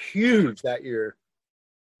them. They're huge that year.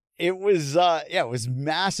 It was, it was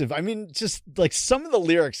massive. I mean, just like some of the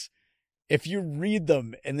lyrics, if you read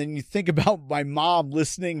them and then you think about my mom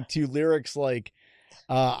listening to lyrics like,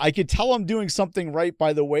 I could tell I'm doing something right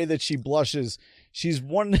by the way that she blushes. She's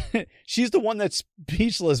the one that's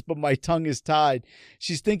speechless, but my tongue is tied.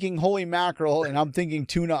 She's thinking holy mackerel, and I'm thinking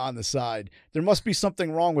tuna on the side. There must be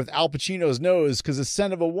something wrong with Al Pacino's nose, because the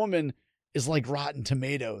scent of a woman is like rotten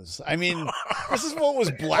tomatoes. I mean, this is what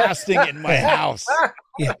was blasting in my house.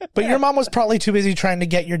 Yeah, but your mom was probably too busy trying to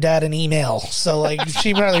get your dad an email, so like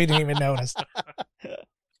she probably didn't even notice.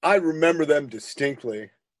 I remember them distinctly.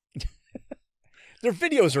 Their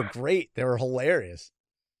videos are great. They were hilarious.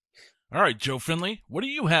 All right, Joe Finley, what do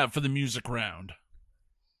you have for the music round?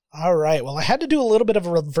 All right. Well, I had to do a little bit of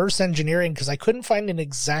reverse engineering because I couldn't find an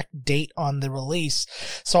exact date on the release.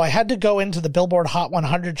 So I had to go into the Billboard Hot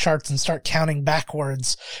 100 charts and start counting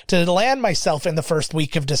backwards to land myself in the first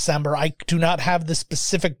week of December. I do not have the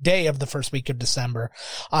specific day of the first week of December.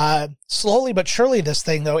 Slowly but surely, this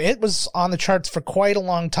thing, though, it was on the charts for quite a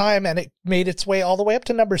long time, and it made its way all the way up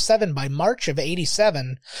to number 7 by March of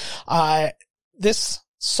 87. This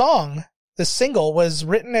song, the single, was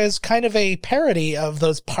written as kind of a parody of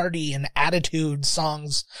those party and attitude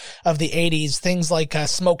songs of the 80s, things like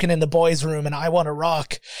Smoking in the Boys Room and I Wanna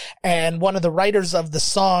Rock. And one of the writers of the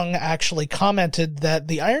song actually commented that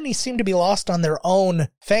the irony seemed to be lost on their own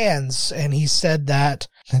fans, and he said that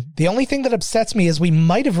the only thing that upsets me is we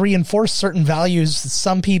might have reinforced certain values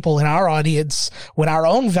some people in our audience when our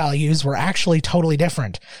own values were actually totally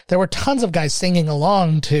different. There were tons of guys singing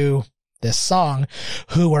along to this song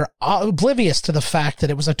who were oblivious to the fact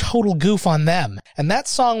that it was a total goof on them. And that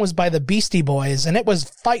song was by the Beastie Boys, and it was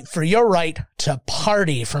Fight for Your Right to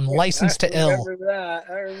Party from License to Ill.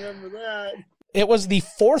 I remember that. It was the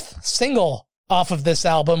 4th single off of this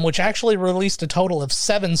album, which actually released a total of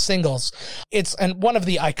 7 singles. It's one of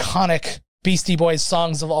the iconic Beastie Boys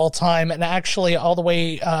songs of all time, and actually all the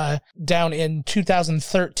way down in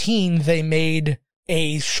 2013, they made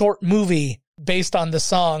a short movie based on the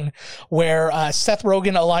song where Seth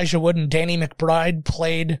Rogen, Elijah Wood, and Danny McBride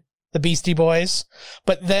played the Beastie Boys.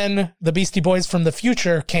 But then the Beastie Boys from the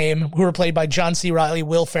future came, who were played by John C. Reilly,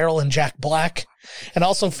 Will Ferrell, and Jack Black, and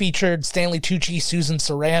also featured Stanley Tucci, Susan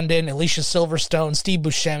Sarandon, Alicia Silverstone, Steve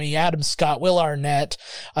Buscemi, Adam Scott, Will Arnett,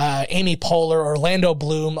 Amy Poehler, Orlando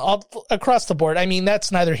Bloom, all across the board. I mean,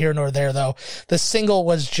 that's neither here nor there, though. The single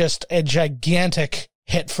was just a gigantic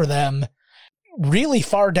hit for them, really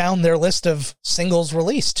far down their list of singles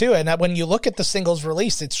released too. And when you look at the singles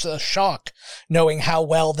released, it's a shock knowing how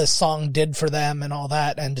well this song did for them and all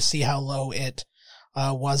that, and to see how low it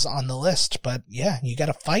was on the list. But yeah, you got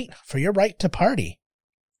to fight for your right to party,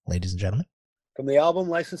 ladies and gentlemen. From the album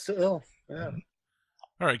License to Ill. Yeah.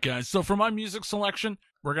 All right, guys. So for my music selection,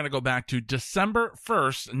 we're going to go back to December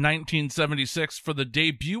 1st, 1976 for the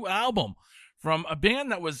debut album from a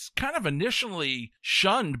band that was kind of initially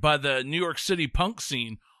shunned by the New York City punk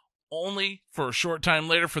scene, only for a short time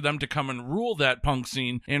later for them to come and rule that punk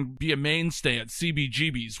scene and be a mainstay at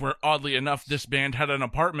CBGB's, where oddly enough this band had an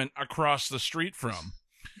apartment across the street from.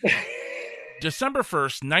 December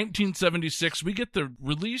 1st, 1976, we get the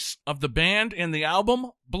release of the band and the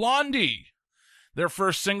album Blondie. Their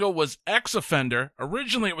first single was Ex Offender.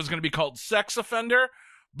 Originally it was going to be called Sex Offender,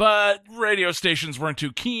 but radio stations weren't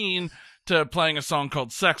too keen to playing a song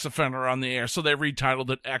called Sex Offender on the air, so they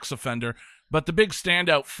retitled it Ex Offender. But the big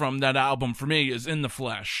standout from that album for me is In the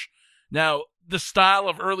Flesh. Now, the style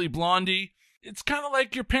of early Blondie, it's kind of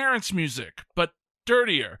like your parents' music, but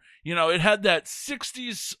dirtier. You know, it had that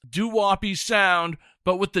 60s doo-woppy sound,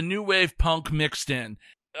 but with the new wave punk mixed in.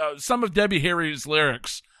 Some of Debbie Harry's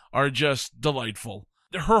lyrics are just delightful.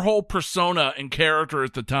 Her whole persona and character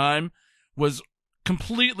at the time was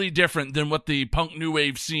completely different than what the punk new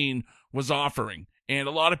wave scene was offering. and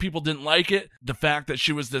a lot of people didn't like it. The fact that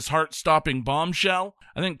she was this heart-stopping bombshell.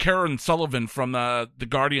 I think Karen Sullivan from The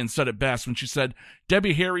Guardian said it best when she said,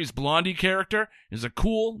 Debbie Harry's Blondie character is a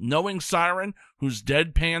cool, knowing siren whose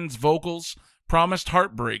deadpan's vocals promised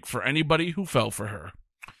heartbreak for anybody who fell for her.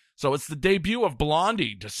 So it's the debut of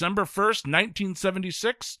Blondie, December 1st,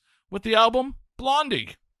 1976, with the album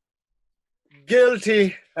Blondie.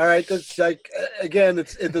 Guilty. All right, that's like, again,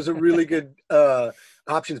 there's a really good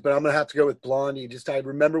options, but I'm gonna have to go with Blondie. Just I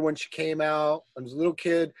remember when she came out. I was a little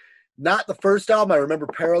kid. Not the first album. I remember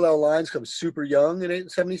Parallel Lines because I was super young in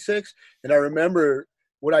 76, and I remember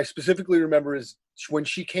what I specifically remember is when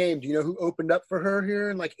she came. Do you know who opened up for her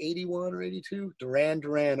here in like 81 or 82? Duran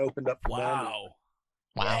Duran opened up for Blondie. Wow.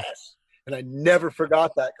 Yes. And I never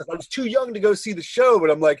forgot that because I was too young to go see the show,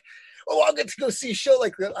 but I'm like, oh, I'll get to go see a show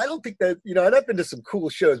like that. I don't think that, and I've been to some cool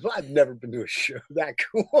shows, but I've never been to a show that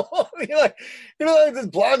cool. Like this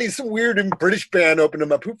Blondie, some weird British band opened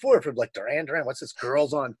them up. Who for? For like Duran Duran. What's this?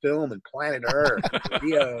 Girls on Film and Planet Earth.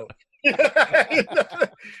 Leo.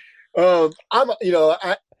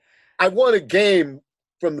 I won a game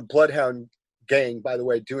from the Bloodhound Gang, by the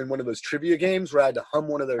way, doing one of those trivia games where I had to hum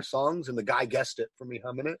one of their songs, and the guy guessed it for me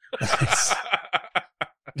humming it.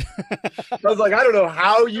 I was like, I don't know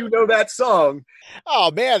how you know that song. Oh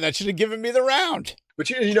man, that should have given me the round. But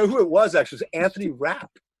you know who it was actually? It was Anthony Rapp.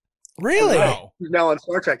 Really? Who's now on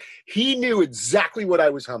Star Trek. He knew exactly what I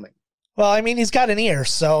was humming. Well, I mean, he's got an ear,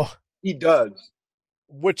 so. He does.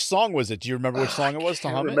 Which song was it? Do you remember which song it was to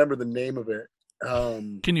hum it? I don't remember the name of it.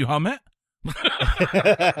 Can you hum it?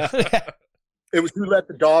 It was Who Let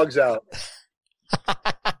the Dogs Out.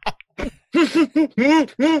 He's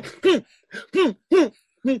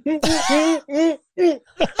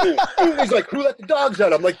like, who let the dogs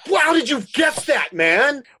out? I'm like, how did you guess that,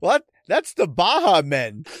 man? What? That's the Baja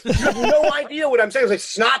Men. You have no idea what I'm saying. It's like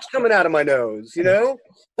snot's coming out of my nose,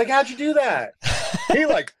 Like, how'd you do that? He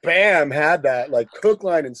like, bam, had that, like hook,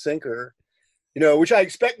 line, and sinker, which I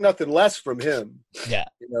expect nothing less from him. Yeah.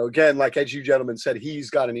 Again, like as you gentlemen said, he's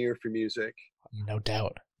got an ear for music. No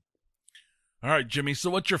doubt. All right, Jimmy, so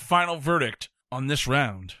what's your final verdict on this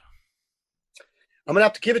round? I'm gonna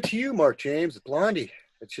have to give it to you, Mark James. Blondie.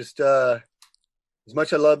 It's just as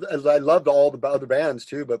much as I loved all the other bands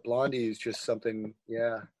too, but Blondie is just something.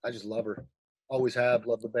 Yeah, I just love her. Always have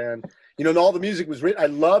loved the band. And all the music was written. I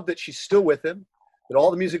love that she's still with him, but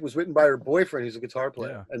all the music was written by her boyfriend, who's a guitar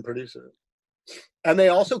player and producer. And they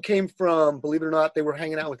also came from, believe it or not, they were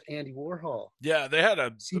hanging out with Andy Warhol. Yeah, they had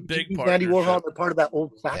a big part. Andy Warhol, they're part of that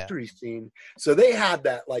old factory scene, so they had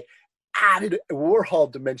that like added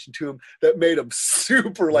Warhol dimension to him that made him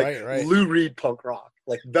super like Lou Reed punk rock,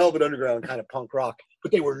 like Velvet Underground kind of punk rock.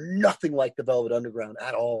 But they were nothing like the Velvet Underground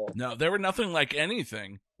at all. No, they were nothing like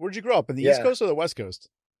anything. Where'd you grow up, in the East Coast or the West Coast?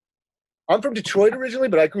 I'm from Detroit originally,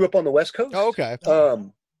 but I grew up on the West Coast. Oh, okay.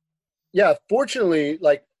 Yeah, fortunately,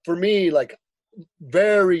 like for me, like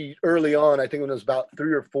very early on, I think when I was about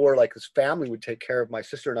 3 or 4, like his family would take care of my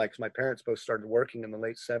sister and I because my parents both started working in the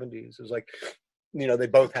late 70s. It was like, they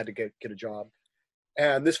both had to get a job.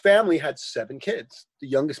 And this family had 7 kids, the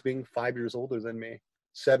youngest being 5 years older than me,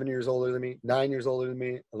 7 years older than me, 9 years older than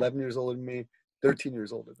me, 11 years older than me, 13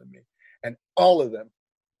 years older than me. And all of them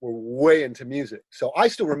were way into music. So I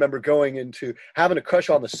still remember going into having a crush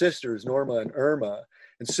on the sisters, Norma and Irma,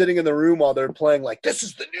 and sitting in the room while they're playing like, this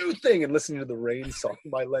is the new thing, and listening to the Rain song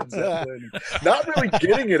by Led Zeppelin. Not really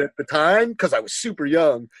getting it at the time because I was super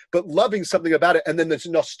young, but loving something about it. And then this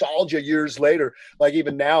nostalgia years later, like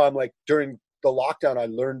even now, I'm like, during the lockdown, I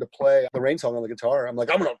learned to play the Rain song on the guitar. I'm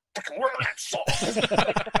like, I'm going to fucking learn that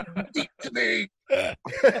song. Deep to me.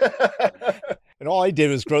 And all I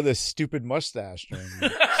did was grow this stupid mustache.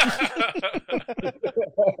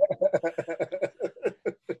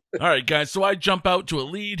 All right, guys, so I jump out to a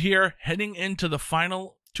lead here, heading into the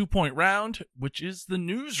final 2-point round, which is the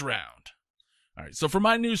news round. All right, so for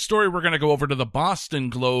my news story, we're going to go over to the Boston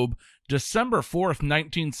Globe, December 4th,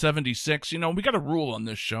 1976. We got a rule on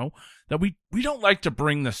this show that we don't like to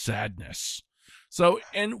bring the sadness. So,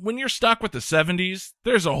 and when you're stuck with the 70s,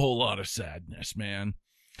 there's a whole lot of sadness, man.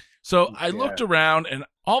 So I looked around, and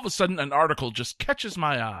all of a sudden, an article just catches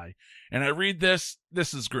my eye, and I read this.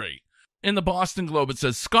 This is great. In the Boston Globe, it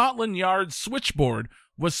says, Scotland Yard's switchboard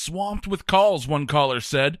was swamped with calls, one caller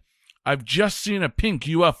said. I've just seen a pink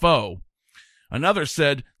UFO. Another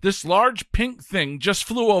said, this large pink thing just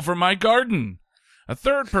flew over my garden. A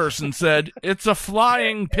third person said, it's a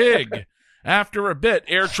flying pig. After a bit,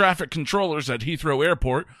 air traffic controllers at Heathrow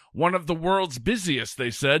Airport, one of the world's busiest,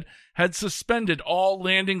 they said, had suspended all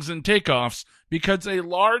landings and takeoffs because a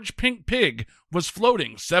large pink pig was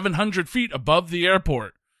floating 700 feet above the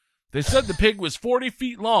airport. They said the pig was 40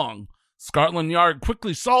 feet long. Scotland Yard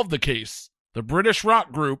quickly solved the case. The British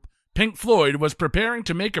rock group Pink Floyd was preparing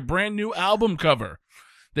to make a brand new album cover.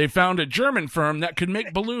 They found a German firm that could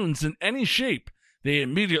make balloons in any shape. They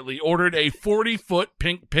immediately ordered a 40-foot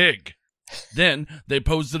pink pig. Then they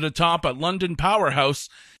posed it atop a London powerhouse.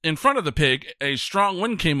 In front of the pig, a strong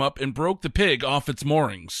wind came up and broke the pig off its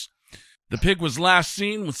moorings. The pig was last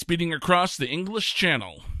seen with speeding across the English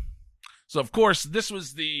Channel. So, of course, this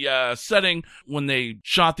was the setting when they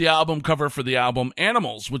shot the album cover for the album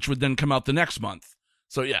Animals, which would then come out the next month.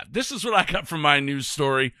 So, yeah, this is what I got from my news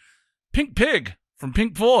story. Pink Pig from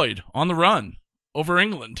Pink Floyd on the run over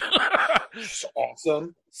England.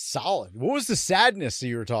 Awesome. Solid. What was the sadness that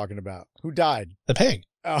you were talking about? Who died? The pig.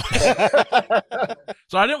 Oh.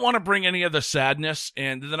 So I didn't want to bring any of the sadness,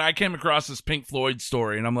 and then I came across this Pink Floyd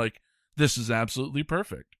story, and I'm like, this is absolutely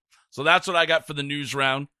perfect. So that's what I got for the news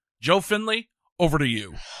round. Joe Finley, over to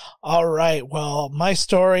you. All right. Well, my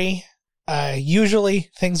story. Usually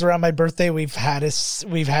things around my birthday, we've had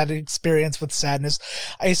experience with sadness.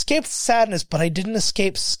 I escaped sadness, but I didn't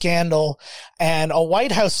escape scandal, and a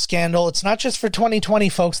White House scandal. It's not just for 2020,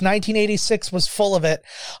 folks. 1986 was full of it.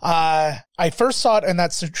 I first saw it in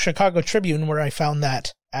that Chicago Tribune where I found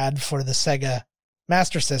that ad for the Sega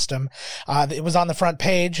Master System. It was on the front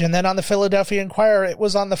page, and then on the Philadelphia Inquirer, it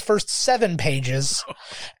was on the first 7 pages.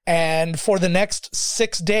 And for the next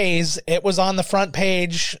 6 days, it was on the front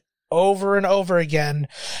page over and over again.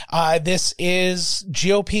 This is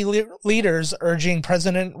GOP leaders urging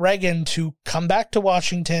President Reagan to come back to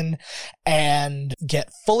Washington and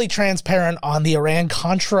get fully transparent on the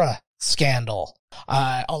Iran-Contra scandal.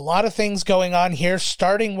 A lot of things going on here,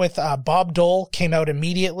 starting with Bob Dole came out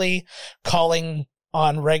immediately calling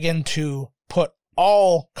on Reagan to put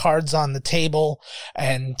all cards on the table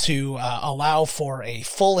and to allow for a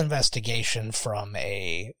full investigation from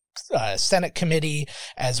a Senate committee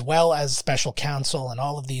as well as special counsel and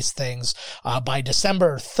all of these things. By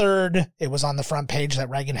December 3rd, it was on the front page that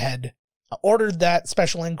Reagan had ordered that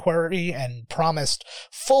special inquiry and promised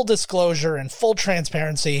full disclosure and full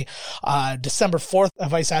transparency. December 4th, a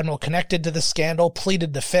vice admiral connected to the scandal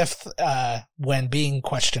pleaded the 5th when being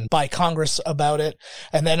questioned by Congress about it.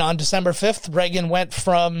 And then on December 5th, Reagan went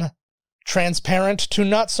from transparent to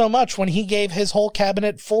not so much when he gave his whole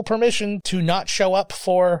cabinet full permission to not show up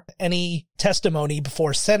for any testimony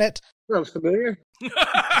before Senate. Sounds familiar.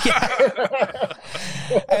 Yeah.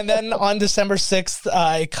 And then on December 6th,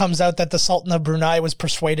 it comes out that the Sultan of Brunei was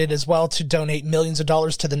persuaded as well to donate millions of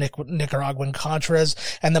dollars to the Nicaraguan Contras,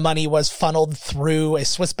 and the money was funneled through a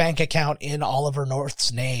Swiss bank account in Oliver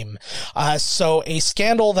North's name. So a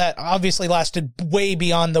scandal that obviously lasted way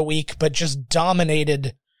beyond the week, but just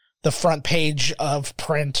dominated the front page of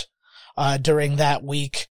print during that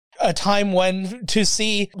week. A time when to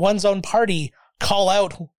see one's own party call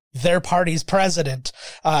out their party's president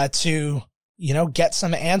to, get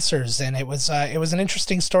some answers. And it was an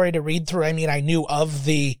interesting story to read through. I mean, I knew of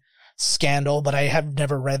the scandal, but I have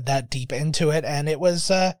never read that deep into it. And it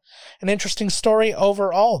was an interesting story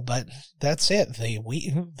overall, but that's it.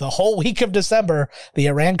 The whole week of December, the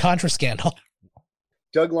Iran-Contra scandal.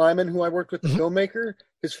 Doug Lyman, who I worked with, the filmmaker,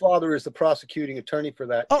 his father is the prosecuting attorney for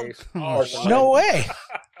that case. Oh, no way.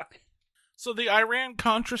 So the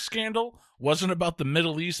Iran-Contra scandal wasn't about the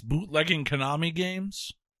Middle East bootlegging Konami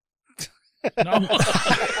games? No.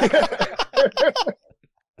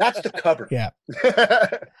 That's the cover. Yeah.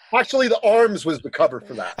 Actually, the arms was the cover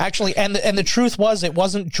for that. Actually, and the truth was, it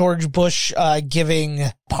wasn't George Bush giving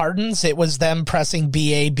pardons. It was them pressing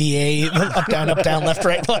BA, up, down, left,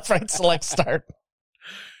 right, select, start.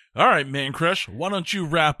 All right, Man Crush, why don't you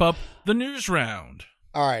wrap up the news round?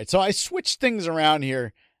 All right, so I switched things around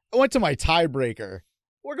here. I went to my tiebreaker.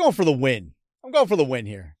 We're going for the win. I'm going for the win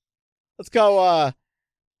here. Let's go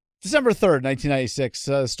December 3rd, 1996.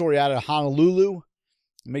 Story out of Honolulu.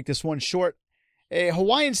 Make this one short. A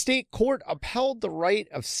Hawaiian state court upheld the right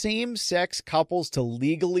of same-sex couples to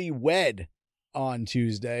legally wed on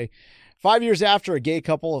Tuesday. 5 years after a gay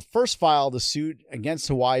couple first filed a suit against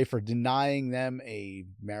Hawaii for denying them a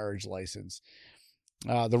marriage license.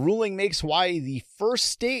 The ruling makes Hawaii the first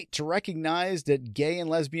state to recognize that gay and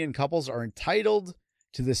lesbian couples are entitled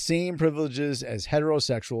to the same privileges as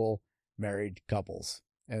heterosexual married couples.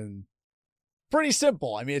 And pretty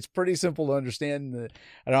simple. I mean, it's pretty simple to understand.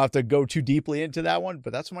 I don't have to go too deeply into that one,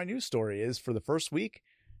 but that's what my news story is for the first week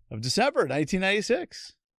of December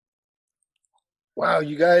 1996. Wow,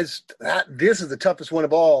 you guys, this is the toughest one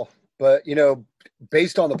of all. But,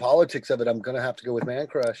 based on the politics of it, I'm going to have to go with Man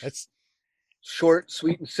Crush. It's short,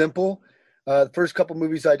 sweet, and simple. The first couple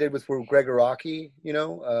movies I did were Greg Araki,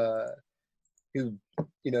 who,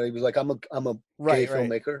 you know, he was like, I'm a gay Right.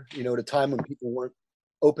 filmmaker, you know, at a time when people weren't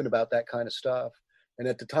open about that kind of stuff. And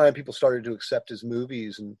at the time, people started to accept his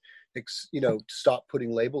movies and, you know, stop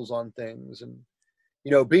putting labels on things. And,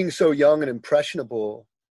 you know, being so young and impressionable,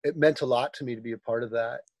 it meant a lot to me to be a part of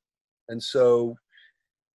that. And so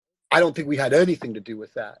I don't think we had anything to do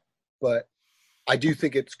with that. But I do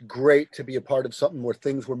think it's great to be a part of something where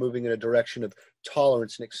things were moving in a direction of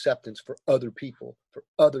tolerance and acceptance for other people, for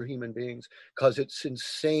other human beings, because it's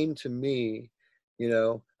insane to me, you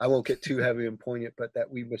know, I won't get too heavy and poignant, but that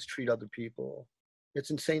we mistreat other people. It's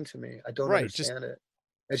insane to me. I don't understand it.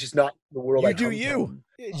 It's just not the world I come from.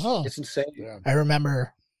 It's insane. Yeah. I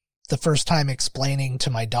remember the first time explaining to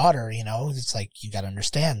my daughter, you know, it's like, you got to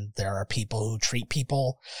understand there are people who treat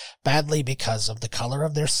people badly because of the color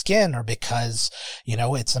of their skin or because, you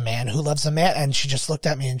know, it's a man who loves a man. And she just looked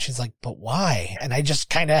at me and she's like, but why? And I just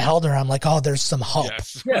kind of held her. I'm like, oh, there's some hope.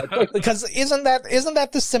 Yes. Because isn't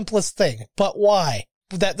that the simplest thing? But why?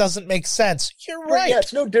 That doesn't make sense. You're right. Yeah,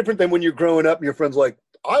 it's no different than when you're growing up and your friend's like,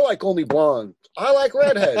 I like only blonde. I like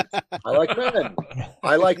redheads. I like men.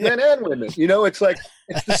 I like men and women. You know, it's like,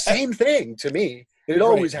 it's the same thing to me. It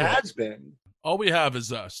always has been. All we have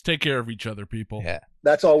is us. Take care of each other, people. Yeah.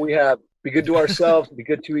 That's all we have. Be good to ourselves. Be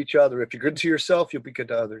good to each other. If you're good to yourself, you'll be good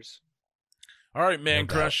to others. All right, Man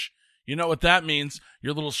Crush. You know what that means.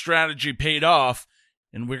 Your little strategy paid off,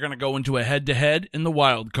 and we're going to go into a head-to-head in the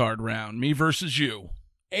wild card round. Me versus you.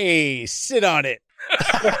 Hey, sit on it.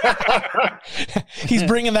 He's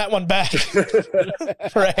bringing that one back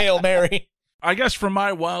for a Hail Mary. I guess for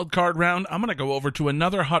my wild card round, I'm going to go over to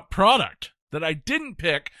another hot product that I didn't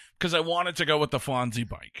pick because I wanted to go with the Fonzie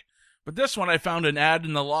bike. But this one, I found an ad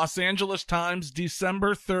in the Los Angeles Times,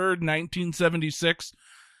 December 3rd, 1976.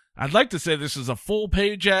 I'd like to say this is a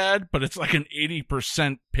full-page ad, but it's like an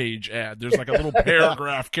 80% page ad. There's like a little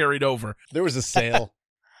paragraph carried over. There was a sale.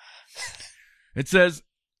 It says,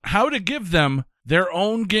 how to give them their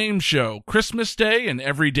own game show, Christmas Day and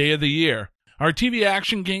every day of the year. Our TV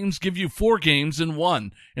action games give you 4 games in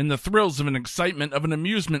one, in the thrills of an excitement of an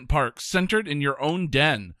amusement park centered in your own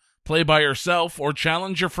den. Play by yourself or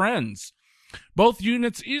challenge your friends. Both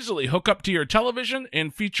units easily hook up to your television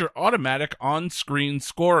and feature automatic on-screen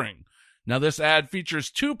scoring. Now, this ad features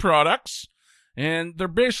 2 products, and they're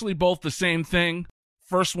basically both the same thing.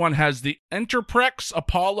 First one has the Enterprex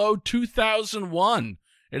Apollo 2001.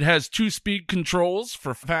 It has 2-speed controls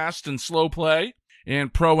for fast and slow play,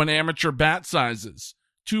 and pro and amateur bat sizes.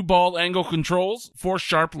 2 ball angle controls for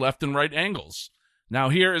sharp left and right angles. Now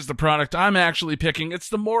here is the product I'm actually picking. It's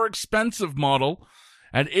the more expensive model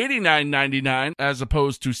at $89.99 as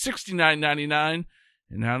opposed to $69.99.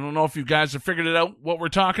 And I don't know if you guys have figured it out what we're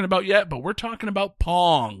talking about yet, but we're talking about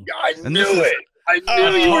Pong. I knew it. I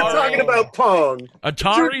knew you were talking about Pong.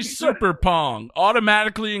 Atari Super Pong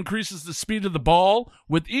automatically increases the speed of the ball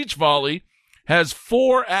with each volley, has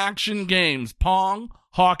 4 action games, Pong,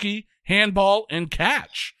 hockey, handball, and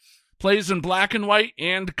catch. Plays in black and white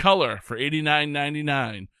and color for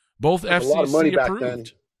 $89.99. Both That's a lot of money FCC back approved. then.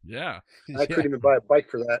 Yeah. I couldn't even buy a bike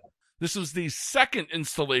for that. This was the second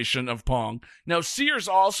installation of Pong. Now, Sears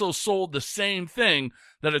also sold the same thing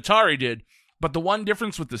that Atari did, but the one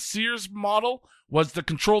difference with the Sears model was the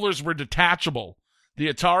controllers were detachable.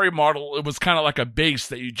 The Atari model, it was kind of like a base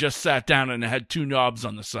that you just sat down and it had 2 knobs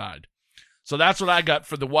on the side. So that's what I got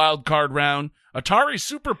for the wild card round. Atari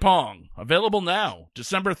Super Pong, available now,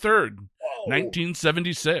 December 3rd,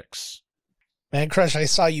 1976. Man Crush, I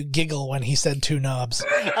saw you giggle when he said 2 knobs.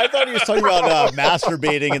 I thought he was talking about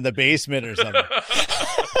masturbating in the basement or something.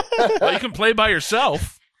 Well, you can play by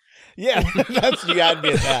yourself. Yeah, you had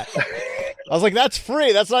me at that. I was like, that's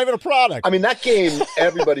free. That's not even a product. I mean, that game,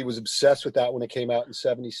 everybody was obsessed with that when it came out in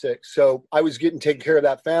 76. So I was taking care of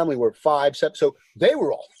that family where 5, 7, so they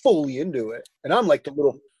were all fully into it. And I'm like the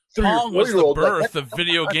little 3 or 4 Pong was the year old. birth of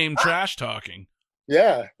video game trash talking.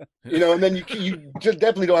 Yeah. You know, and then you just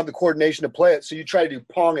definitely don't have the coordination to play it. So you try to do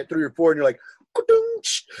Pong at 3 or 4 and you're like,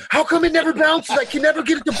 how come it never bounces? I can never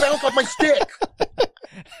get it to bounce off my stick.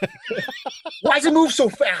 Why does it move so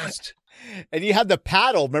fast? And you had the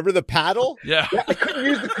paddle. Remember the paddle? Yeah. I couldn't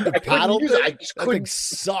use the paddle. I just that thing couldn't.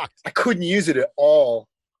 sucked. I couldn't use it at all.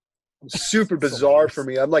 It was super bizarre for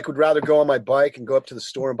me. I'm like, would rather go on my bike and go up to the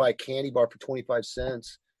store and buy a candy bar for 25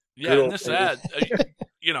 cents. Yeah, and this ad,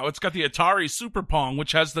 you know, it's got the Atari Super Pong,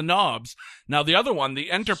 which has the knobs. Now, the other one, the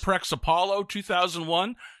Enterprex Apollo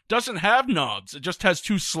 2001, doesn't have knobs. It just has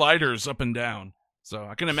 2 sliders up and down. So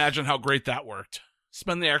I can imagine how great that worked.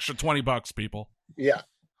 Spend the extra $20, people. Yeah.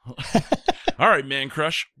 All right, Man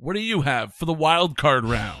Crush, what do you have for the wild card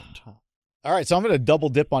round? All right, so I'm going to double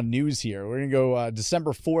dip on news here. We're going to go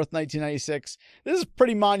December 4th, 1996. This is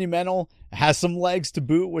pretty monumental. It has some legs to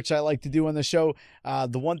boot, which I like to do on the show.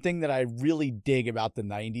 The one thing that I really dig about the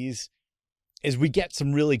 90s is we get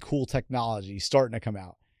some really cool technology starting to come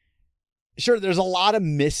out. Sure, there's a lot of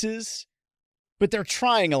misses, but they're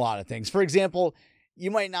trying a lot of things. For example, you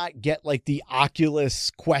might not get like the Oculus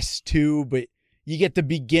Quest 2, but you get the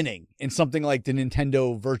beginning in something like the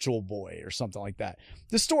Nintendo Virtual Boy or something like that.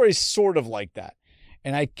 The story is sort of like that.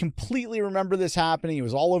 And I completely remember this happening. It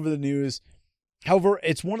was all over the news. However,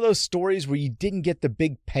 it's one of those stories where you didn't get the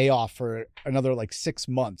big payoff for another like 6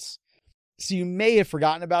 months. So you may have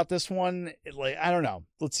forgotten about this one. Like, I don't know.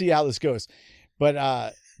 Let's see how this goes.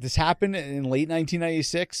 But this happened in late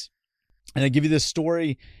 1996. And I give you this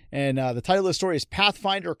story. And the title of the story is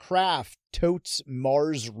Pathfinder Craft Totes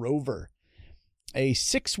Mars Rover. A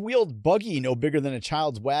 6-wheeled buggy no bigger than a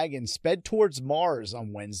child's wagon sped towards Mars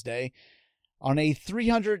on Wednesday on a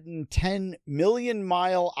 310 million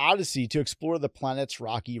mile odyssey to explore the planet's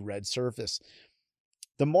rocky red surface.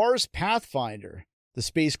 The Mars Pathfinder, the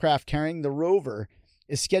spacecraft carrying the rover,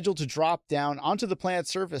 is scheduled to drop down onto the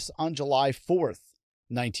planet's surface on July 4th,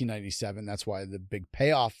 1997. That's why the big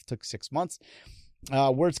payoff took 6 months.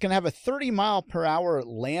 Where it's going to have a 30-mile-per-hour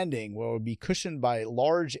landing where it will be cushioned by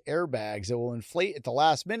large airbags that will inflate at the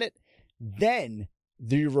last minute. Then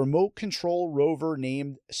the remote control rover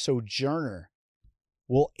named Sojourner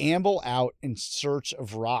will amble out in search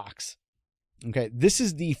of rocks. Okay, this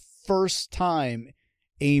is the first time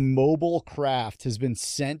a mobile craft has been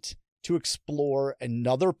sent to explore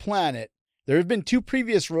another planet. There have been 2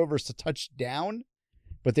 previous rovers to touch down,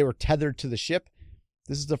 but they were tethered to the ship.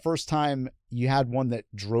 This is the first time you had one that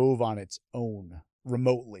drove on its own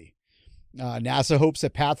remotely. NASA hopes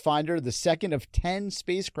that Pathfinder, the second of 10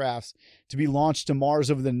 spacecrafts to be launched to Mars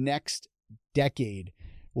over the next decade,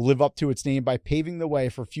 will live up to its name by paving the way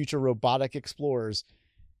for future robotic explorers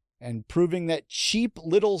and proving that cheap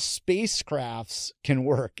little spacecrafts can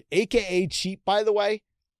work. AKA cheap, by the way.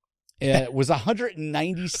 It was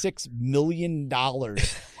 $196 million.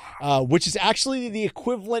 Which is actually the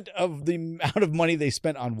equivalent of the amount of money they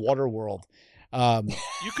spent on Waterworld.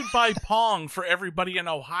 You could buy Pong for everybody in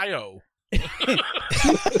Ohio.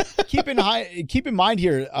 Keep in mind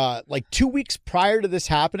here, like 2 weeks prior to this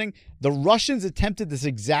happening, the Russians attempted this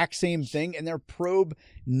exact same thing, and their probe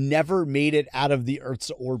never made it out of the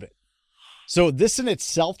Earth's orbit. So this in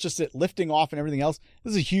itself, just it lifting off and everything else,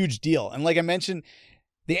 this is a huge deal. And like I mentioned,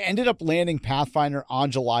 they ended up landing Pathfinder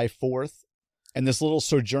on July 4th. And this little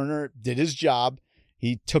Sojourner did his job.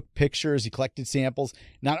 He took pictures. He collected samples.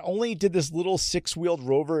 Not only did this little 6-wheeled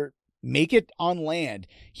rover make it on land,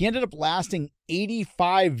 he ended up lasting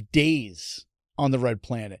 85 days on the red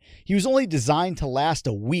planet. He was only designed to last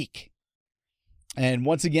a week. And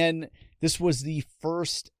once again, this was the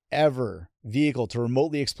first ever vehicle to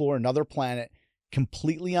remotely explore another planet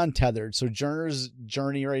completely untethered. Sojourner's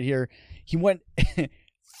journey right here, he went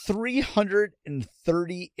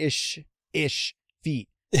 330-ish feet.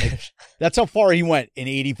 That's how far he went in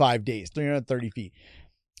 85 days, 330 feet.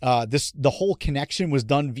 The whole connection was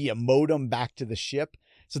done via modem back to the ship.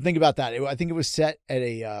 So think about that. I think it was set at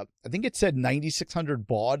I think it said 9,600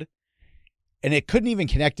 baud, and it couldn't even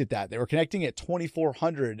connect at that. They were connecting at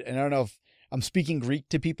 2,400. And I don't know if I'm speaking Greek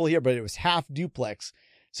to people here, but it was half duplex.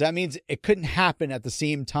 So that means it couldn't happen at the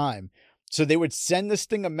same time. So they would send this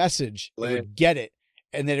thing a message, they would get it,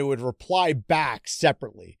 and then it would reply back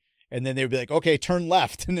separately. And then they would be like, okay, turn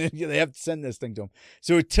left. And then they have to send this thing to them.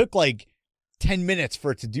 So it took like 10 minutes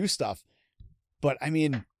for it to do stuff. But I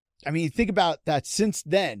mean, think about that. Since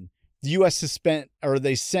then, the U.S. has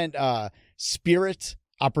sent Spirit,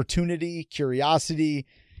 Opportunity, Curiosity,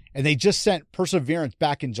 and they just sent Perseverance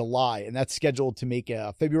back in July. And that's scheduled to make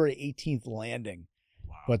a February 18th landing.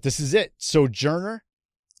 Wow. But this is it. Sojourner,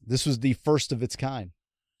 this was the first of its kind.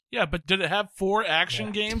 Yeah, but did it have 4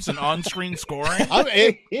 action games and on-screen scoring?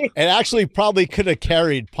 It actually probably could have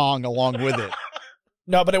carried Pong along with it.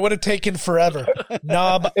 No, but it would have taken forever.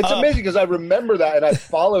 It's amazing because I remember that and I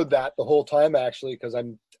followed that the whole time actually because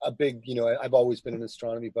I'm a big, I've always been an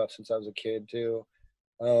astronomy buff since I was a kid too.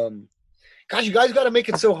 Gosh, you guys got to make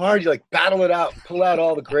it so hard. You like battle it out and pull out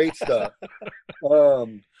all the great stuff.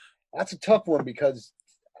 That's a tough one because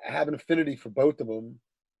I have an affinity for both of them.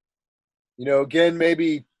 Again,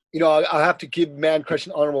 maybe. I'll have to give Man Crush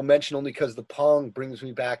an honorable mention only because the Pong brings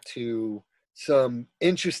me back to some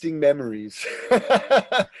interesting memories.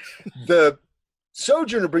 The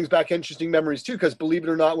Sojourner brings back interesting memories too, because believe it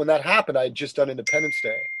or not, when that happened, I had just done Independence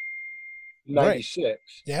Day. 96.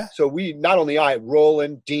 Yeah. So we, not only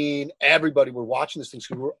Roland, Dean, everybody were watching this thing.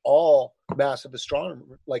 So we were all massive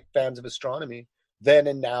astronomers, like fans of astronomy then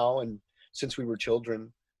and now. And since we were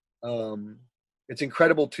children, it's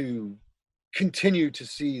incredible to continue to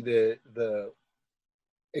see the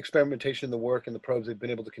experimentation, the work, and the probes they've been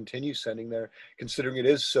able to continue sending there, considering it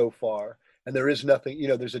is so far and there is nothing,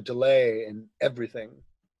 there's a delay in everything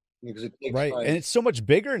because it takes time. And it's so much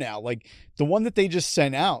bigger now. Like the one that they just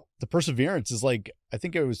sent out, the Perseverance, is like, I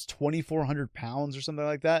think it was 2,400 pounds or something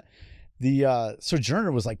like that. The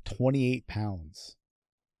Sojourner was like 28 pounds.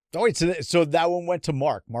 Oh wait, so that one went to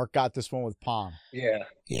Mark. Mark got this one with Pong.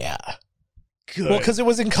 Yeah. Good. Well, because it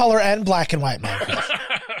was in color and black and white, man.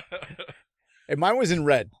 And mine was in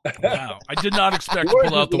red. Wow. I did not expect to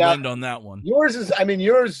pull out the wind on that one.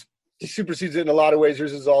 Yours supersedes it in a lot of ways.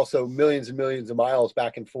 Yours is also millions and millions of miles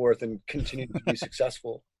back and forth and continues to be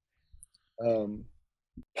successful.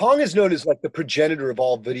 Pong is known as like the progenitor of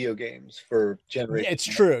all video games for generations. Yeah, it's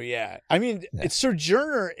true. Yeah. I mean, it's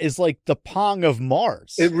Sojourner is like the Pong of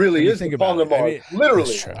Mars. It really is the Pong of Mars.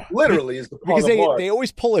 Literally is the Pong of Mars. Because they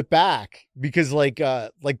always pull it back because like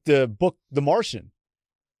the book, The Martian,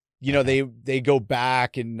 they go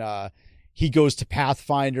back and he goes to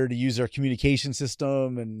Pathfinder to use their communication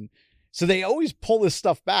system. And so they always pull this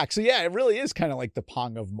stuff back. So yeah, it really is kind of like the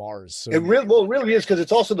Pong of Mars. So it really is, because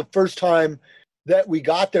it's also the first time that we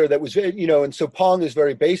got there that was, and so Pong is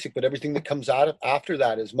very basic, but everything that comes out after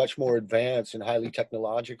that is much more advanced and highly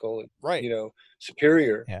technological, right?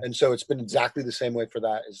 Superior. Yeah. And so it's been exactly the same way for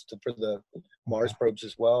that as for the Mars probes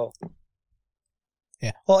as well.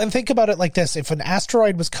 Yeah. Well, and think about it like this. If an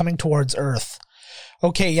asteroid was coming towards Earth,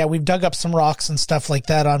 okay, yeah, we've dug up some rocks and stuff like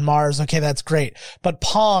that on Mars. Okay, that's great. But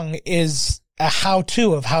Pong is a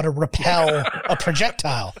how-to of how to repel a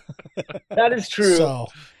projectile. That is true.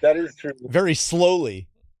 That is true. Very slowly.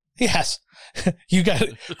 Yes. You got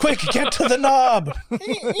it. Quick, get to the knob.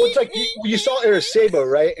 It's like you saw Arecibo,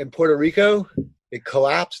 right? In Puerto Rico, it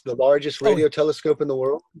collapsed, the largest radio telescope in the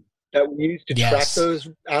world that we used to track those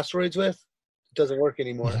asteroids with. It doesn't work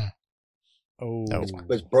anymore. Oh,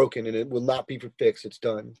 it's broken and it will not be fixed. It's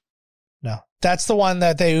done. No, that's the one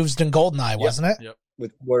that they used in Goldeneye, wasn't it? Yep.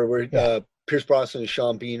 With where Pierce Brosnan and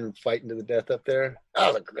Sean Bean are fighting to the death up there. That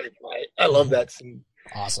was a great fight. I love that scene.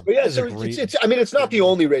 Awesome. But yeah, so it's not the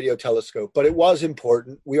only radio telescope, but it was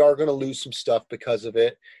important. We are going to lose some stuff because of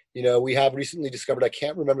it. We have recently discovered, I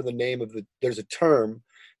can't remember the name of there's a term,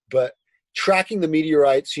 but tracking the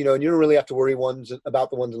meteorites, and you don't really have to worry about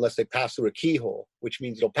the ones unless they pass through a keyhole, which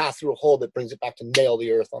means it'll pass through a hole that brings it back to nail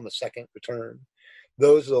the Earth on the second return.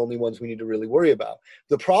 Those are the only ones we need to really worry about.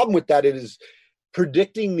 The problem with that is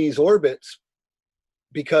predicting these orbits,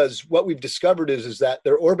 because what we've discovered is that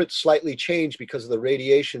their orbits slightly change because of the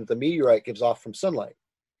radiation the meteorite gives off from sunlight.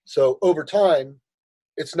 So over time,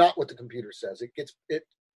 it's not what the computer says. It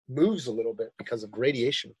moves a little bit because of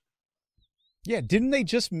radiation. Yeah, didn't they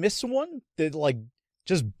just miss one that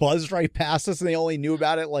just buzzed right past us and they only knew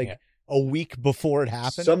about it a week before it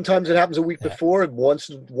happened? Sometimes it happens a week before.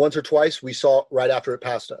 Once or twice we saw it right after it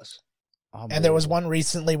passed us. And there was one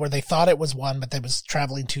recently where they thought it was one, but they was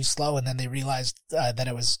traveling too slow, and then they realized that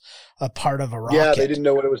it was a part of a rocket. Yeah, they didn't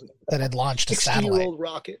know what it was. That had launched a satellite. 60-year-old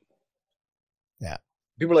rocket. Yeah.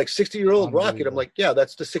 People are like, 60-year-old rocket. I'm like, yeah,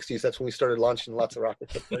 that's the 60s. That's when we started launching lots of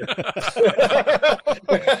rockets up there.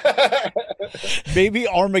 Maybe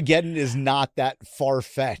Armageddon is not that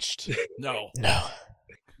far-fetched. No.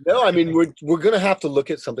 I mean, we're going to have to look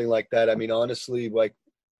at something like that. I mean, honestly,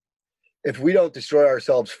 if we don't destroy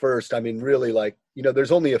ourselves first, I mean, really,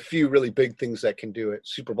 there's only a few really big things that can do it.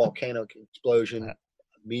 Super volcanic explosion,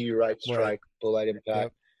 meteorite strike, bullet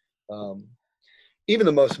impact. Even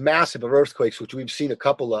the most massive of earthquakes, which we've seen a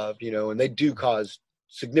couple of, and they do cause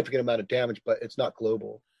significant amount of damage, but it's not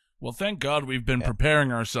global. Well, thank God we've been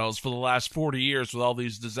preparing ourselves for the last 40 years with all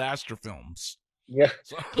these disaster films. Yeah.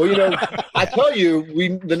 Well, I tell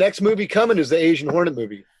you, the next movie coming is the Asian Hornet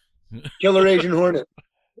movie. Killer Asian Hornet.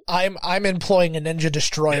 I'm employing a ninja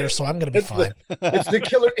destroyer, so I'm going to be fine. It's the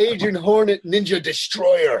Killer Asian Hornet Ninja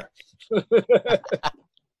Destroyer.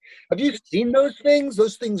 Have you seen those things?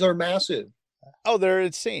 Those things are massive. Oh, they're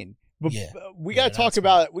insane. But we got to talk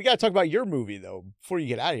about your movie though before you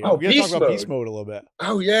get out of here. We got to talk about Beast Mode a little bit.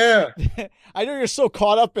 Oh yeah. I know you're so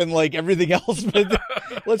caught up in everything else, but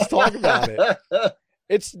let's talk about it.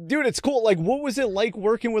 It's cool. What was it like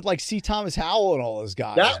working with C. Thomas Howell and all those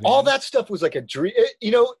guys? All that stuff was like a dream.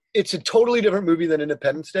 It's a totally different movie than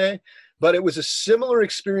Independence Day, but it was a similar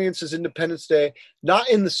experience as Independence Day, not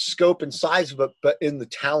in the scope and size of it, but in the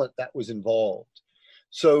talent that was involved.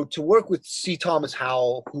 So to work with C. Thomas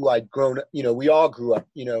Howell, who I'd grown up, we all grew up,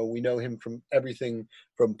 we know him from everything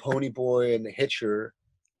from Pony Boy and The Hitcher,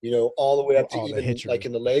 all the way up to even like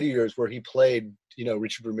in the later years where he played,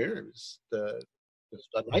 Richard Ramirez, the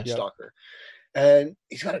Night Stalker. And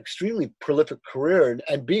he's got an extremely prolific career,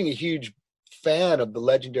 and being a huge fan of the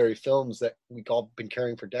legendary films that we've all been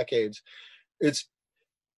carrying for decades, it's,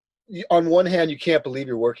 on one hand, you can't believe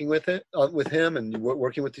you're working with him, and you're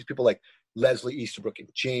working with these people like Leslie Easterbrook and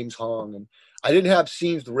James Hong. And I didn't have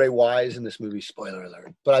scenes with Ray Wise in this movie, spoiler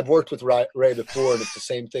alert, but I've worked with Ray before, and it's the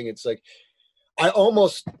same thing. It's like, I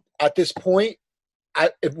almost, at this point,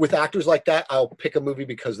 with actors like that, I'll pick a movie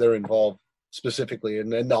because they're involved specifically,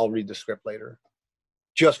 and then I'll read the script later,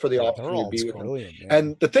 just for the opportunity to be with them. Yeah.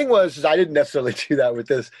 And the thing was, I didn't necessarily do that with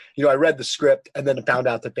this. I read the script and then found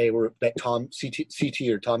out that CT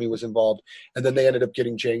or Tommy was involved, and then they ended up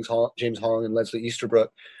getting James Hong and Leslie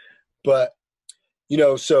Easterbrook. But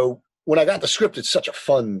so when I got the script, it's such a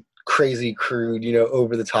fun, crazy, crude,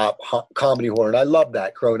 over the top comedy horror, and I love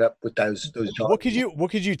that growing up with those genres. What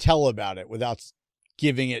could you tell about it without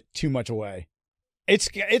giving it too much away? It's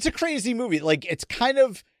a crazy movie. Like, it's kind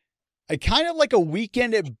of like a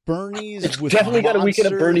Weekend at Bernie's. It's with definitely monsters. got a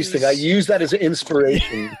Weekend at Bernie's thing. I use that as an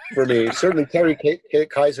inspiration for me. Certainly, Terry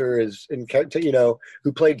Kaiser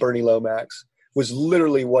who played Bernie Lomax, was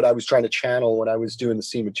literally what I was trying to channel when I was doing the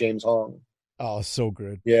scene with James Hong. Oh, so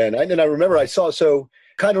good. Yeah, and I remember I saw, so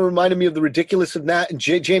kind of reminded me of the ridiculous of that. And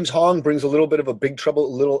James Hong brings a little bit of a Big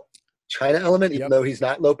Trouble, Little China element, even though he's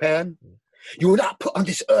not Lopan. You were not put on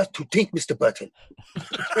this earth to think, Mr. Burton.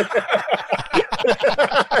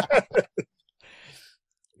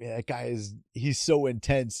 Yeah, that guy he's so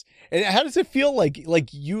intense. And how does it feel like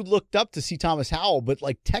you looked up to C. Thomas Howell, but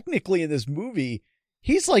like technically in this movie,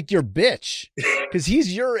 he's like your bitch because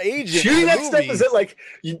he's your agent. Shooting that stuff is it like,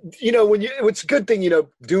 it's a good thing,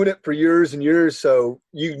 doing it for years and years. So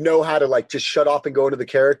how to like just shut off and go into the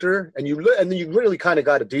character. And then you really kind of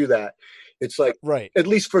got to do that. It's like, right, at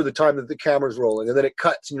least for the time that the camera's rolling, and then it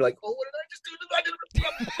cuts, and you're like, "Oh, what did I just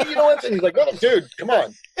do? And he's like, "Oh, dude, come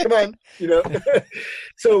on."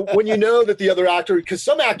 So when you know that the other actor, because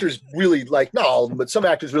some actors really but some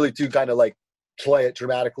actors really do kind of like play it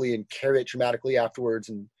dramatically and carry it dramatically afterwards,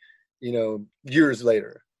 and years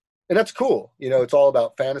later, and that's cool. It's all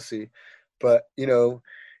about fantasy, but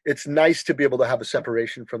it's nice to be able to have a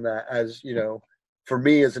separation from that, as for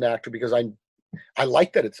me as an actor, because I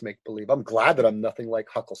like that it's make-believe. I'm glad that I'm nothing like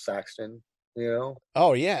Huckle Saxton,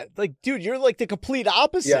 Oh, yeah. Like, dude, you're like the complete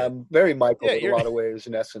opposite. Yeah, I'm very Michael in a lot of ways,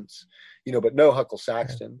 in essence, but no Huckle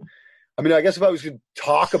Saxton. I mean, I guess if I was to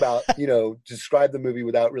talk about, describe the movie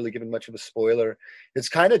without really giving much of a spoiler, it's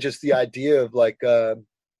kind of just the idea of like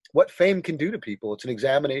what fame can do to people. It's an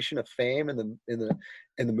examination of fame in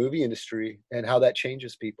the movie industry and how that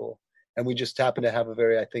changes people. And we just happen to have a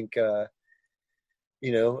very, I think, kind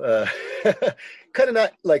of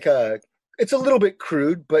not like it's a little bit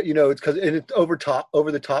crude, but it's because it's over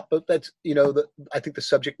the top. But that's I think the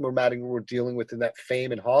subject matter we're dealing with in that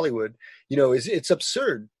fame in Hollywood, it's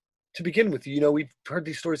absurd to begin with. We've heard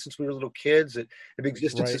these stories since we were little kids that have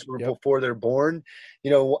existed since we were before they're born.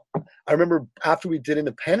 I remember after we did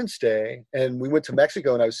Independence Day and we went to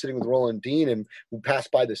Mexico, and I was sitting with Roland Dean, and we passed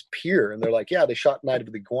by this pier, and they're like, "Yeah, they shot Night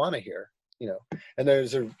of the Iguana here." And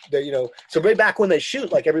so way back when they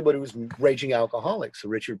shoot, like everybody was raging alcoholics. So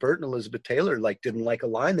Richard Burton, Elizabeth Taylor, didn't like a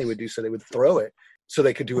line they would do, so they would throw it so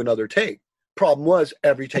they could do another take. Problem was,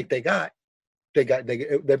 every take they got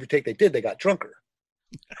drunker.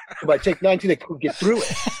 So by take 19, they couldn't get through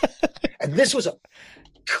it. And this was a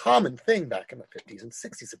common thing back in the 50s and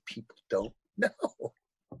 60s that people don't know.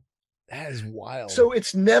 That is wild. So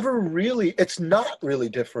it's not really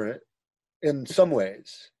different in some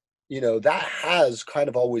ways. That has kind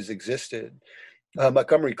of always existed.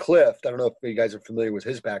 Montgomery Clift, I don't know if you guys are familiar with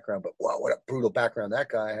his background, but wow, what a brutal background that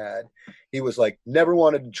guy had. He was like, never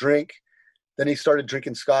wanted to drink. Then he started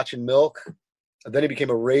drinking scotch and milk. And then he became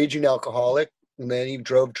a raging alcoholic. And then he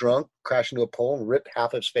drove drunk, crashed into a pole, and ripped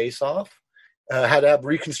half his face off. Had to have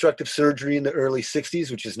reconstructive surgery in the early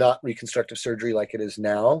 60s, which is not reconstructive surgery like it is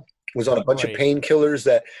now. Was on a bunch of painkillers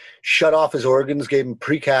that shut off his organs, gave him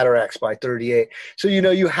pre-cataracts by 38. So,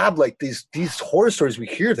 you have like these horror stories we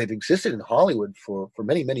hear. They've existed in Hollywood for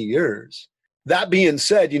many, many years. That being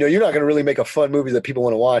said, you're not going to really make a fun movie that people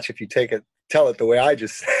want to watch if you tell it the way I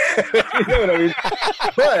just said. You know what I mean?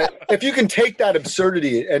 But if you can take that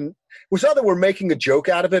absurdity, and it's not that we're making a joke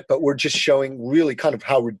out of it, but we're just showing really kind of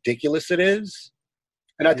how ridiculous it is.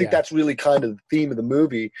 And I think that's really kind of the theme of the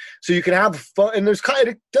movie. So you can have fun, and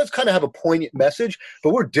it does kind of have a poignant message,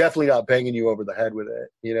 but we're definitely not banging you over the head with it.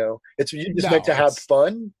 You're just meant to have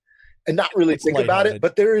fun and not really think about it.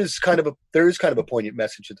 But there is kind of a poignant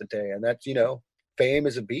message of the day, and that's fame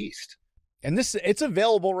is a beast. And it's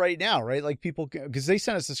available right now, right? Like people, because they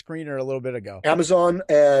sent us a screener a little bit ago. Amazon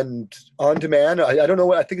and on demand. I don't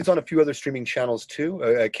know. I think it's on a few other streaming channels too.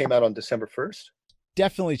 It came out on December 1st.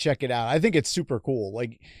 Definitely check it out. I think it's super cool.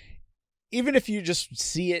 Like, even if you just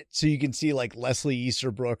see it so you can see like Leslie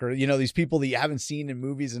Easterbrook or, these people that you haven't seen in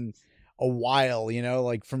movies in a while,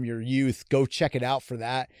 like from your youth, go check it out for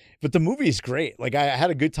that. But the movie is great. Like, I had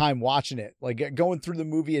a good time watching it, like going through the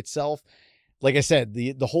movie itself. Like I said,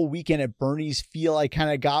 the whole Weekend at Bernie's feel I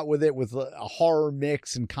kind of got with it, with a horror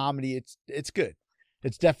mix and comedy. It's good.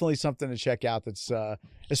 It's definitely something to check out. That's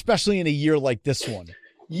especially in a year like this one.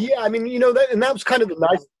 Yeah, I mean, that was kind of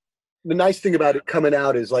the nice thing about it coming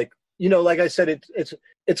out is like, like I said,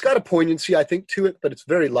 it's got a poignancy, I think, to it, but it's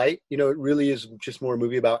very light. It really is just more a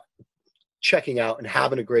movie about checking out and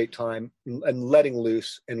having a great time and letting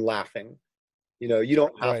loose and laughing. You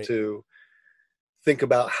don't have to think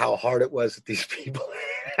about how hard it was that these people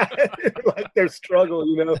like their struggle.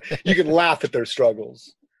 You can laugh at their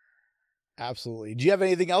struggles. Absolutely. Do you have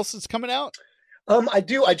anything else that's coming out? I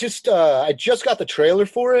do. I just got the trailer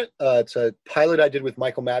for it. It's a pilot I did with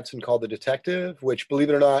Michael Madsen called The Detective, which, believe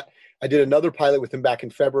it or not, I did another pilot with him back in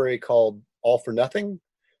February called All for Nothing,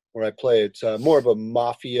 where I play, it's more of a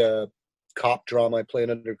mafia cop drama. I play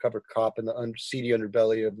an undercover cop in the seedy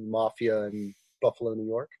underbelly of mafia in Buffalo, New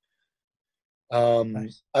York.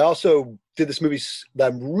 Nice. I also did this movie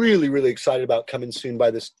that I'm really, really excited about coming soon by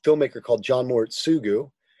this filmmaker called John Moritsugu.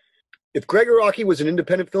 If Greg Araki was an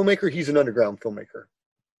independent filmmaker, he's an underground filmmaker.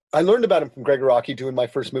 I learned about him from Greg Araki doing my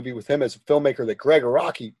first movie with him as a filmmaker that Greg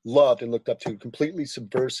Araki loved and looked up to, completely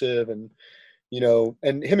subversive. And,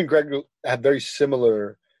 and him and Greg have very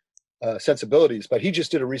similar sensibilities, but he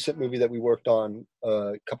just did a recent movie that we worked on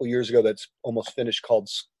a couple years ago that's almost finished called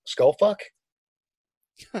Skullfuck.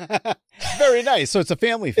 Very nice. So it's a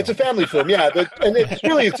family film. It's a family film, yeah. And it's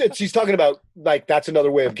really, he's talking about, like, that's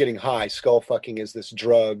another way of getting high. Skull fucking is this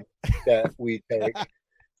drug that we take.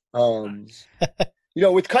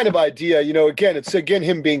 With kind of idea, again, it's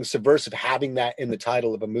him being subversive, having that in the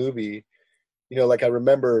title of a movie. Like I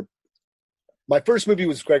remember my first movie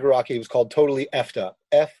was Greg Araki. It was called Totally Effed Up.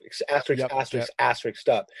 Asterisk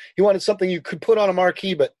up. He wanted something you could put on a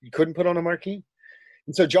marquee, but you couldn't put on a marquee.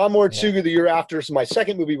 And so John Moritsugu, the year after, so my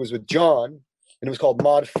second movie was with John, and it was called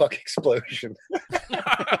Mod Fuck Explosion.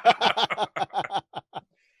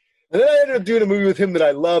 And then I ended up doing a movie with him that I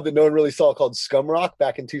loved that no one really saw called Scumrock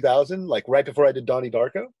back in 2000, like right before I did Donnie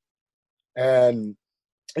Darko. And,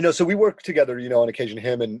 so we worked together, on occasion,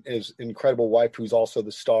 him and his incredible wife, who's also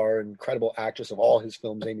the star, incredible actress of all his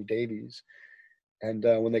films, Amy Davies. And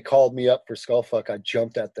when they called me up for Skullfuck, I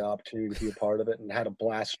jumped at the opportunity to be a part of it and had a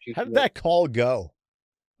blast. How did that call go?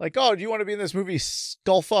 Like, oh, do you want to be in this movie,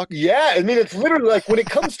 Skullfuck? Yeah, I mean, it's literally like when it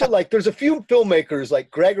comes to like, there's a few filmmakers like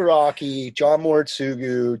Greg Araki, John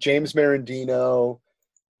Moritsugu, James Marandino.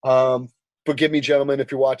 Forgive me, gentlemen, if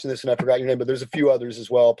you're watching this and I forgot your name, but there's a few others as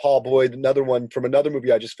well. Paul Boyd, another one from another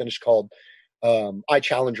movie I just finished called I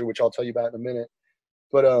Challenger, which I'll tell you about in a minute.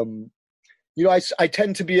 But I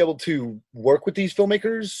tend to be able to work with these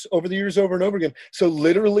filmmakers over the years, over and over again. So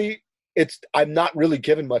literally, I'm not really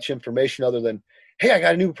given much information other than, hey, I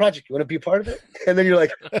got a new project. You want to be a part of it? And then you're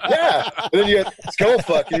like, yeah. And then you get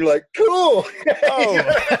Skullfuck, and you're like, cool.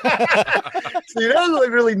 Oh. So you don't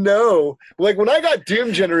like really know. Like when I got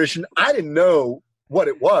Doom Generation, I didn't know what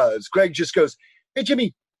it was. Greg just goes, hey,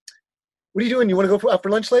 Jimmy, what are you doing? You want to go out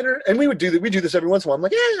for lunch later? And we would do that. We do this every once in a while. I'm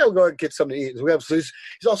like, yeah, I'll go and get something to eat. So he's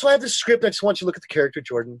also, I have this script. I just want you to look at the character,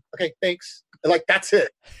 Jordan. Okay, thanks. And like, that's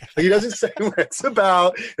it. Like, he doesn't say what it's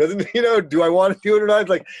about. He doesn't, do I want to do it or not?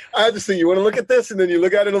 Like, I have this thing. You want to look at this? And then you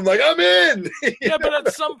look at it. And I'm like, I'm in. Yeah, but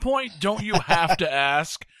at some point, don't you have to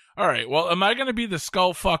ask, all right, well, am I going to be the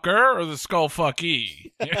skull fucker or the skull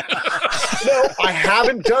fucky? No, I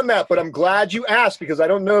haven't done that, but I'm glad you asked because I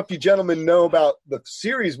don't know if you gentlemen know about the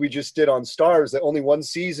series we just did on Stars that only one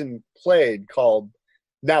season played called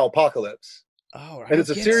Now Apocalypse. Oh, and it's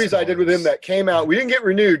a series I did with him that came out. We didn't get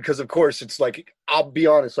renewed because, of course, it's like, I'll be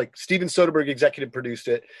honest, like Steven Soderbergh executive produced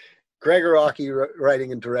it, Greg Araki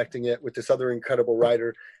writing and directing it with this other incredible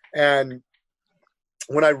writer. And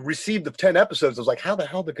when I received the 10 episodes, I was like, how the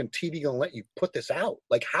hell are TV going to let you put this out?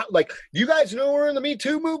 Like, how, like, you guys know we're in the Me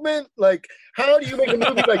Too movement? Like, how do you make a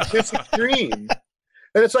movie like this extreme?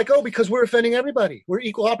 And it's like, oh, because we're offending everybody. We're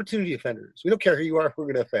equal opportunity offenders. We don't care who you are. We're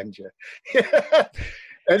going to offend you.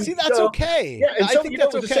 And See, that's okay. Yeah, and I so think you know,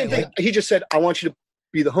 that's it was the okay. same thing. He just said, "I want you to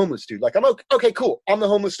be the homeless dude." Like, I'm okay, cool. I'm the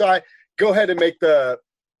homeless guy. Go ahead and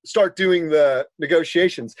start doing the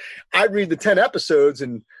negotiations. I read the 10 episodes,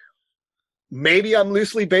 and maybe I'm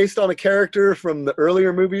loosely based on a character from the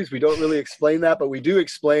earlier movies. We don't really explain that, but we do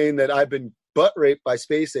explain that I've been butt raped by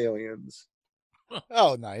space aliens.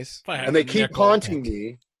 Oh, nice. And they keep haunting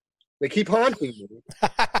me. They keep haunting me.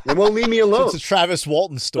 They won't leave me alone. So it's a Travis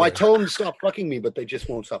Walton story. So I told them to stop fucking me, but they just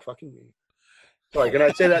won't stop fucking me. Sorry, can I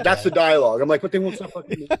say that? That's the dialogue. I'm like, but they won't stop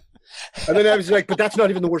fucking me. And then I was like, but that's not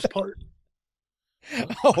even the worst part.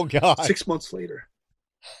 Oh, God. 6 months later,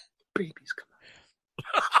 babies come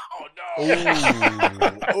Oh,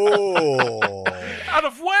 no. Oh. Out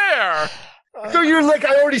of where? out. So you're like,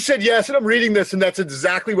 I already said yes, and I'm reading this, and that's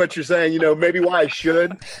exactly what you're saying, maybe why I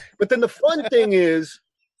should. But then the fun thing is,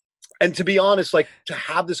 and to be honest, like, to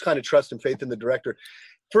have this kind of trust and faith in the director,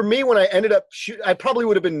 for me, when I ended up I probably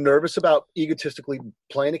would have been nervous about egotistically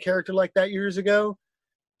playing a character like that years ago.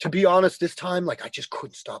 To be honest, this time, like, I just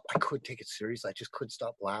couldn't stop. I couldn't take it seriously. I just couldn't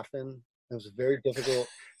stop laughing. It was very difficult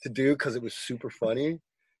to do because it was super funny,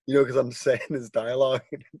 because I'm saying this dialogue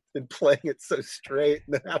and playing it so straight.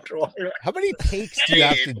 And then after a while, you're like, How many takes do you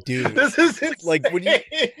have to do? this is insane. Like,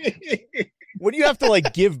 when you have to,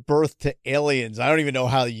 like, give birth to aliens, I don't even know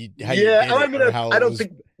how you did it, I don't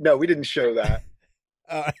think. No, we didn't show that.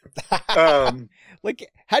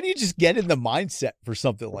 Like, how do you just get in the mindset for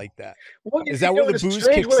something like that? Well, is that where the booze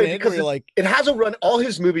kicks in? Because it has a run. All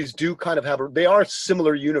his movies do kind of they are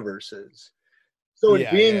similar universes. So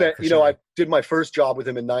that, sure. I did my first job with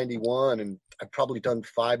him in 91, and I've probably done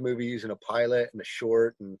 5 movies and a pilot and a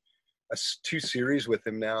short and 2 series with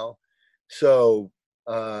him now. So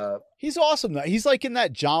he's awesome though. He's like in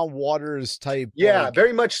that John Waters type. Yeah, like,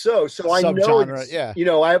 very much so. So I know,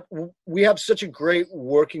 we have such a great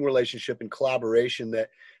working relationship and collaboration that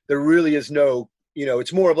there really is no,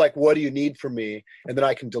 it's more of like, what do you need from me? And then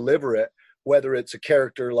I can deliver it, whether it's a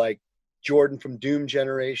character like Jordan from Doom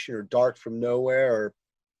Generation or Dark from Nowhere or,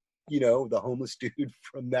 the homeless dude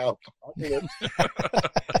from Now Apocalypse.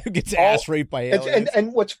 Who gets ass raped by aliens.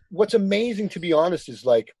 And what's amazing, to be honest, is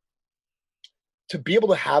like, to be able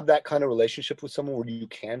to have that kind of relationship with someone where you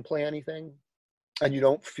can play anything and you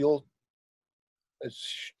don't feel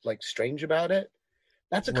like strange about it.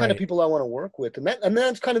 That's the kind of people I want to work with. And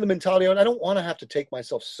that's kind of the mentality. I don't want to have to take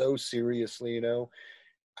myself so seriously,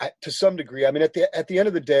 to some degree. I mean, at the end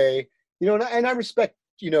of the day, and I respect,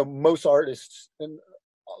 most artists and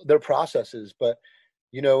their processes, but,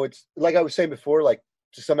 it's like I was saying before, like,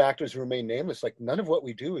 to some actors who remain nameless, like, none of what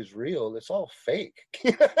we do is real. It's all fake.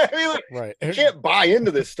 I mean, like, right. You can't buy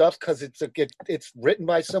into this stuff because it's written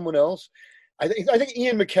by someone else. I think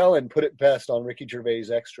Ian McKellen put it best on Ricky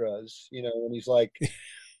Gervais Extras, when he's like,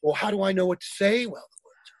 well, how do I know what to say? Well, the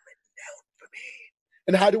words are written down for me.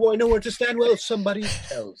 And how do I know where to stand? Well, somebody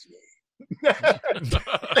tells me.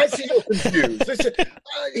 I see you're confused. Listen,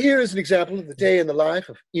 here's an example of the day in the life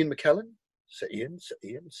of Ian McKellen. Sir Ian.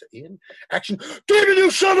 Action. David,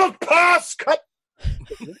 you son of a pass! Cut!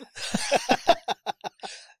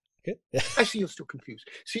 I see you're still confused.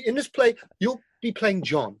 See, in this play, you'll be playing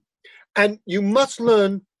John. And you must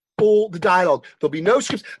learn all the dialogue. There'll be no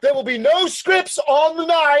scripts. There will be no scripts on the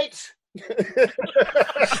night.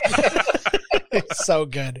 It's so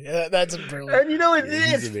good. That's brilliant. And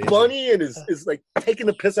it's funny and is like taking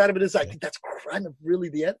the piss out of it. Is like, that's kind of really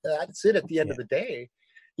the end. That's it at the end of the day.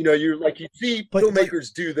 You see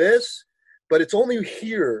filmmakers do this, but it's only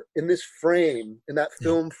here in this frame, in that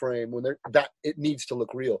film frame, when that it needs to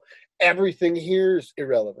look real. Everything here is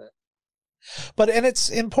irrelevant. And it's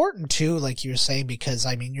important too, like you were saying, because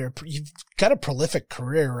I mean, you've got a prolific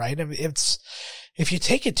career, right? I mean, if you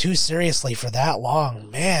take it too seriously for that long,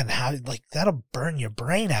 man, that'll burn your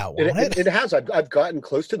brain out, won't it? It has. I've gotten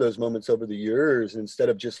close to those moments over the years. Instead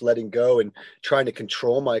of just letting go and trying to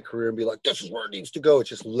control my career and be like, this is where it needs to go. It's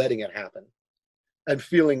just letting it happen and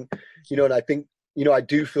feeling, and I think, I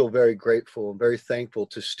do feel very grateful and very thankful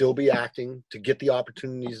to still be acting, to get the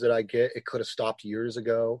opportunities that I get. It could have stopped years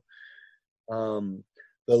ago.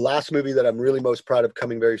 The last movie that I'm really most proud of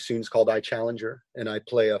coming very soon is called I Challenger, and I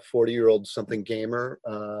play a 40-year-old something gamer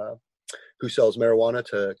who sells marijuana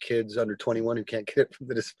to kids under 21 who can't get it from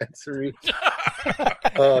the dispensary.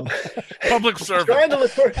 Public service. Trying to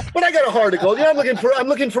look for, but I got a heart of gold. I'm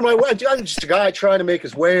looking for my way. I'm just a guy trying to make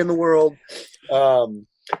his way in the world.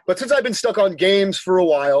 But since I've been stuck on games for a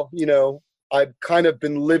while, I've kind of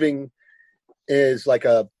been living as like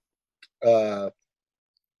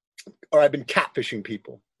or I've been catfishing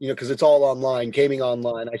people, because it's all online, gaming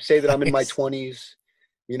online. I say that I'm in my 20s,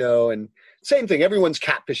 and same thing. Everyone's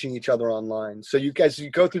catfishing each other online. So you go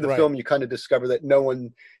through the film, you kind of discover that no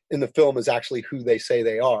one in the film is actually who they say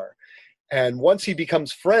they are. And once he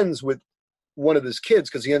becomes friends with one of his kids,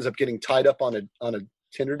 because he ends up getting tied up on a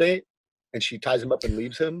Tinder date, and she ties him up and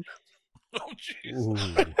leaves him. Oh,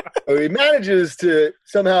 jeez. So he manages to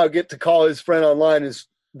somehow get to call his friend online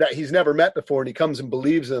that he's never met before, and he comes and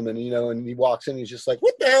believes him, and and he walks in, and he's just like,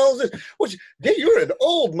 "What the hell is this? You're an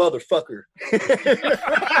old motherfucker." He's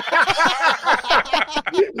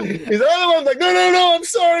the other one's like, "No, I'm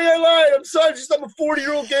sorry, I lied. I'm sorry, I'm a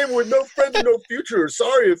 40-year-old gamer with no friends and no future.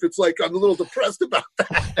 Sorry if it's like I'm a little depressed about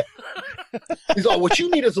that." He's all, "What you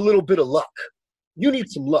need is a little bit of luck. You need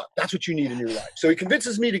some luck. That's what you need in your life." So he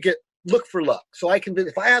convinces me to look for luck. So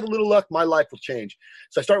if I have a little luck, my life will change.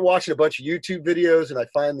 So I start watching a bunch of YouTube videos, and I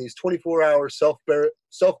find these 24-hour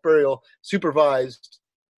self-burial supervised,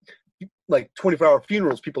 like 24-hour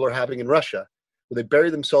funerals people are having in Russia, where they bury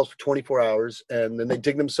themselves for 24 hours, and then they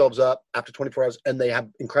dig themselves up after 24 hours, and they have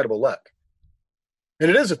incredible luck. And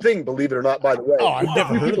it is a thing, believe it or not, by the way. Oh, I've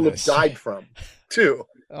never heard people of this. have died from, too.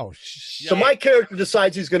 Oh, So my character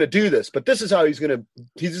decides he's going to do this, but this is how he's going to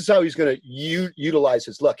utilize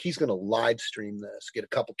his luck. He's going to live stream this, get a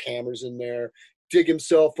couple cameras in there, dig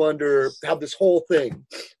himself under, have this whole thing.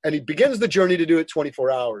 And he begins the journey to do it 24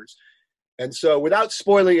 hours. And so without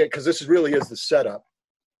spoiling it, because this really is the setup,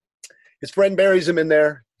 his friend buries him in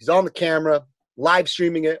there. He's on the camera, live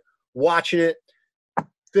streaming it, watching it.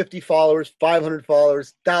 50 followers, 500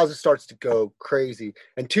 followers, 1,000 starts to go crazy.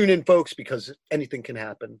 And tune in, folks, because anything can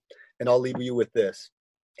happen. And I'll leave you with this.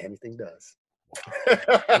 Anything does.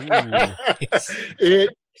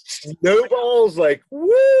 It snowballs like,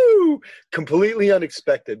 woo, completely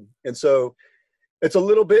unexpected. And so it's a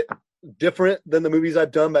little bit different than the movies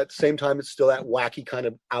I've done, but at the same time, it's still that wacky kind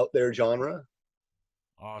of out there genre.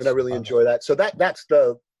 Awesome. And I really enjoy that. So that's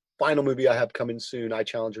the final movie I have coming soon, I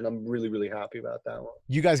Challenge, and I'm really, really happy about that one.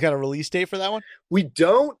 You guys got a release date for that one? We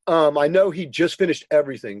don't. I know he just finished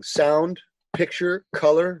everything. Sound, picture,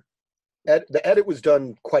 color. The edit was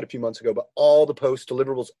done quite a few months ago, but all the post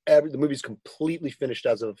deliverables, the movie's completely finished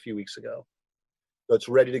as of a few weeks ago. So it's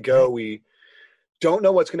ready to go. We don't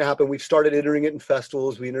know what's going to happen. We've started entering it in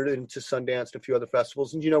festivals. We entered it into Sundance and a few other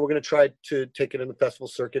festivals. And, we're going to try to take it in the festival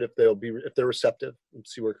circuit if they're receptive, and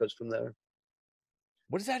see where it goes from there.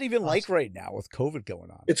 What is that even like right now with COVID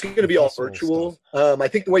going on? It's going to be all virtual. I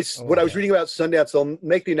think the way I was reading about Sundance, they'll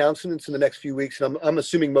make the announcements in the next few weeks, and I'm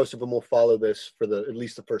assuming most of them will follow this for at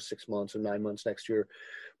least the first 6 months or 9 months next year.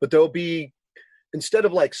 But there'll be, instead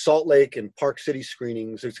of like Salt Lake and Park City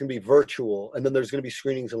screenings, there's going to be virtual, and then there's going to be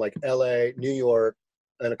screenings in like LA, New York,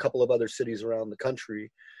 and a couple of other cities around the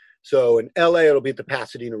country. So in LA, it'll be at the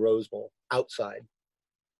Pasadena Rose Bowl outside.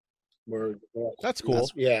 That's cool.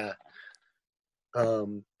 Yeah.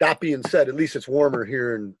 That being said, at least it's warmer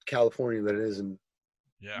here in California than it is in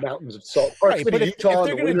mountains of salt. Parts of Utah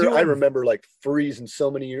in the winter, I remember like freezing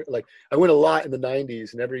so many years. Like I went a lot in the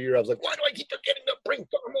 90s, and every year I was like, why do I keep forgetting to bring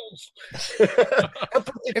thermals?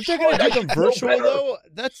 If they're going to do them virtual, though,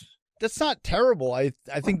 that's not terrible. I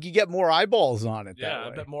think you get more eyeballs on it. Yeah, I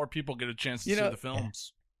bet more people get a chance to see the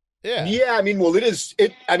films. Yeah. I mean, well, it's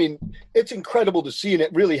incredible to see, and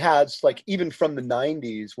it really has, like, even from the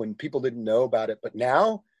 90s when people didn't know about it, but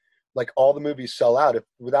now, like, all the movies sell out.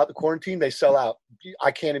 Without the quarantine, they sell out.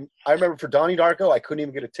 I remember for Donnie Darko, I couldn't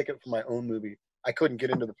even get a ticket for my own movie. I couldn't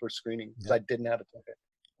get into the first screening because I didn't have a ticket,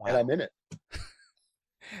 and I'm in it.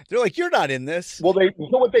 They're like, you're not in this. Well,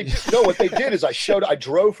 what they did is I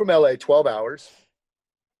drove from LA 12 hours,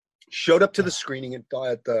 showed up to the screening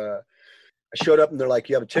I showed up and they're like,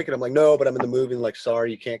 you have a ticket? I'm like, no, but I'm in the movie. And like,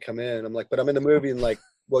 sorry, you can't come in. I'm like, but I'm in the movie. And like,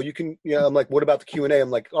 well, you can, I'm like, what about the Q&A? I'm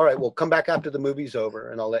like, all right, well, come back after the movie's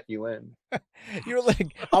over and I'll let you in. You're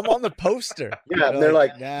like, I'm on the poster. Yeah. And they're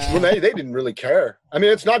like, nah. Well, they didn't really care. I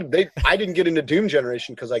mean, I didn't get into Doom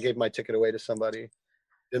Generation because I gave my ticket away to somebody.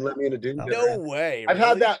 Didn't let me into Doom Generation. No way. I've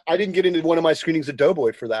had that. I didn't get into one of my screenings of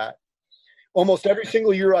Doughboy for that. Almost every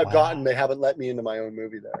single year I've gotten, they haven't let me into my own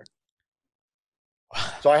movie there.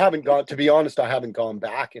 So I haven't gone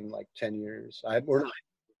back in like 10 years. I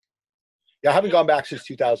haven't gone back since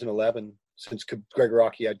 2011, since Greg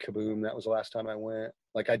Rocky had Kaboom. That was the last time I went.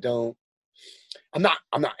 Like, I'm not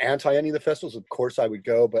anti any of the festivals. Of course I would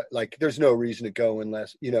go, but like, there's no reason to go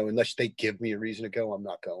unless they give me a reason to go. I'm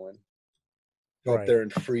not going. Go up there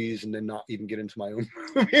and freeze and then not even get into my own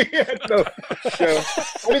movie. so,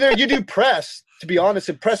 I mean, you do press, to be honest,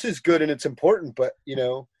 and press is good and it's important, but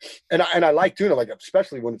and I like doing it, like,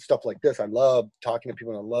 especially when it's stuff like this. I love talking to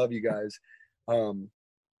people and I love you guys.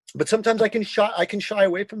 but sometimes I can shy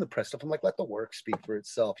away from the press stuff. I'm like, let the work speak for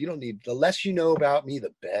itself. You don't need, the less you know about me,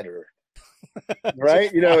 the better.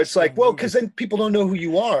 Right? You know, it's like, well, because then people don't know who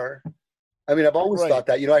you are. I mean, I've always thought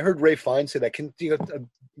that. You know, I heard Ray Fine say that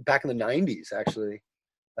back in the 90s, actually.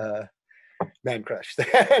 Man Crush.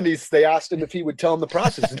 And they asked him if he would tell him the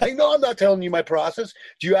process. He's like, no, I'm not telling you my process.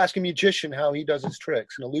 Do you ask a magician how he does his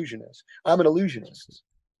tricks? An illusionist. I'm an illusionist.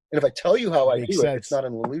 And if I tell you how I do it, it's not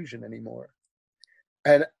an illusion anymore.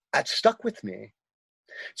 And that stuck with me.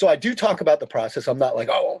 So I do talk about the process. I'm not like,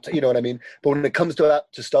 oh, you know what I mean? But when it comes to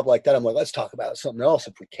stuff like that, I'm like, let's talk about something else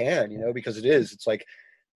if we can, you know, because it's like,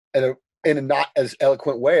 in a not as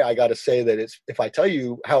eloquent way, I got to say that if I tell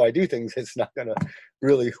you how I do things, it's not going to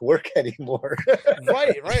really work anymore.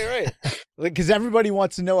 Right. Because everybody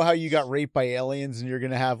wants to know how you got raped by aliens and you're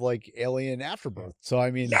going to have like alien afterbirth. So,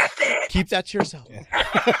 I mean, keep that to yourself.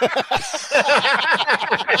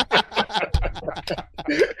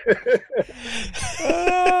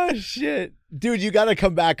 Oh shit, dude, you got to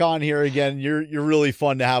come back on here again. You're really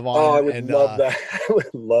fun to have on. Oh, I would love that. I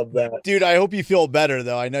would love that, dude. I hope you feel better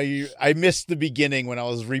though. I know I missed the beginning when I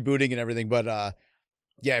was rebooting and everything, but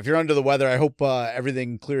yeah, if you're under the weather, I hope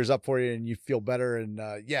everything clears up for you and you feel better. And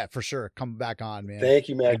yeah, for sure, come back on, man. Thank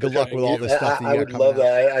you, man. And good luck with all this stuff. I would love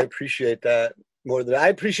that. I appreciate that more than I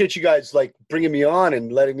appreciate you guys like bringing me on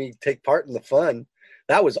and letting me take part in the fun.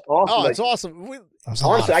 That was awesome. Oh, it's awesome.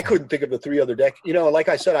 Honestly, I couldn't think of the 3 other decades. You know, like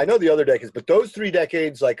I said, I know the other decades, but those 3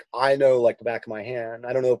 decades, like I know like the back of my hand.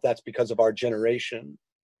 I don't know if that's because of our generation.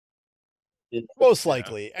 Most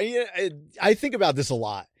likely. I think about this a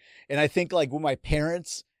lot. And I think like with my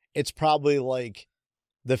parents, it's probably like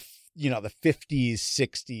the 50s,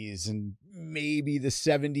 60s, and maybe the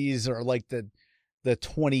 70s or like the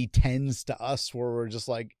 2010s to us where we're just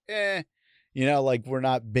like, you know, like we're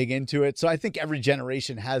not big into it. So I think every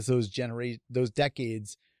generation has those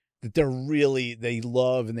decades that they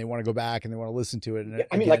love and they want to go back and they want to listen to it. And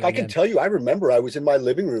I mean, like I can tell you, I remember I was in my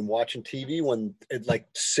living room watching TV when it like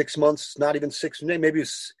 6 months, not even 6, maybe it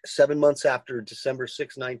was 7 months after December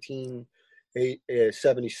 6,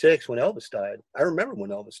 1976 when Elvis died. I remember when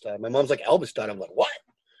Elvis died. My mom's like, Elvis died. I'm like, what?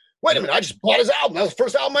 Wait a minute. I just bought his album. That was the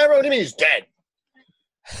first album I ever heard. He's dead.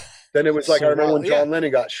 Then it was like, I remember when John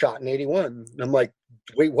Lennon got shot in 81. And I'm like,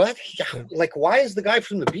 wait, what? Like, why is the guy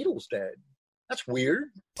from the Beatles dead? That's weird.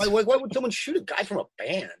 Why would someone shoot a guy from a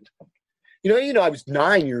band? You know, I was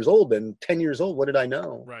 9 years old then, 10 years old. What did I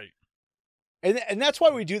know? Right. And that's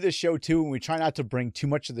why we do this show too, and we try not to bring too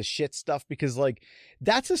much of the shit stuff because like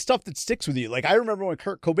that's the stuff that sticks with you. Like I remember when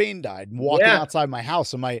Kurt Cobain died, walking outside my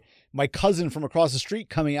house, and my cousin from across the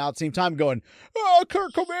street coming out at the same time, going, "Oh,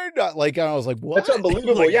 Kurt Cobain died!" Like and I was like, "What?" That's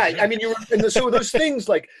unbelievable. Like, yeah, I mean, so those things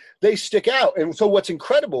like they stick out, and so what's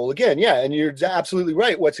incredible again, and you're absolutely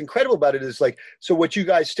right. What's incredible about it is like, so what you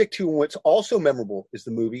guys stick to, and what's also memorable is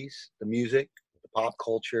the movies, the music, the pop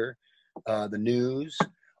culture, the news.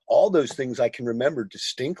 All those things I can remember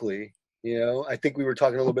distinctly. You know, I think we were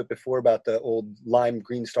talking a little bit before about the old lime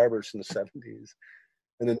green Starburst in the 70s.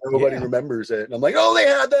 And then nobody remembers it. And I'm like, oh, they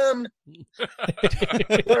had them.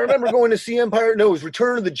 I remember going to see Empire. No, it was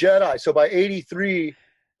Return of the Jedi. So by 83,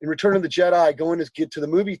 in Return of the Jedi, going to get to the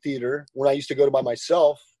movie theater when I used to go to by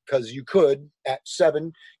myself, because you could at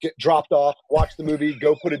 7 get dropped off, watch the movie,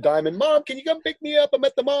 go put a dime in. Mom, can you come pick me up? I'm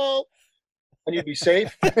at the mall. And you'd be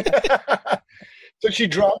safe. So she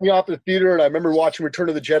dropped me off at the theater, and I remember watching Return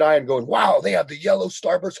of the Jedi and going, wow, they have the yellow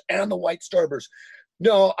Starburst and the white Starburst.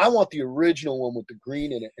 No, I want the original one with the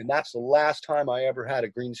green in it. And that's the last time I ever had a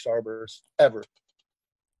green Starburst, ever.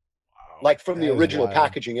 Wow, like from the original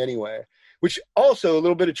packaging anyway. Which also, a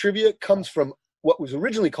little bit of trivia, comes from what was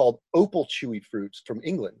originally called opal chewy fruits from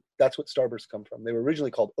England. That's what Starbursts come from. They were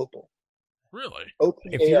originally called opal. Really?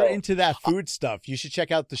 If you're into that food stuff, you should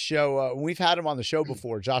check out the show. We've had him on the show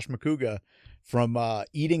before, Josh McCouga from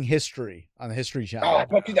Eating History on the History Channel. Oh, I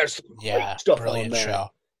bet you there's some great stuff brilliant on there. show.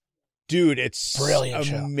 Dude, it's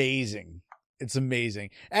brilliant amazing. Show. It's amazing.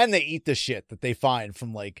 And they eat the shit that they find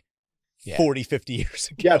from like 40, 50 years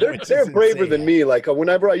ago. Yeah, they're braver than me. Like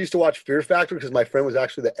whenever I used to watch Fear Factor, because my friend was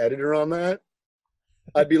actually the editor on that,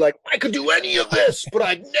 I'd be like, I could do any of this, but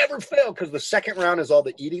I'd never fail because the second round is all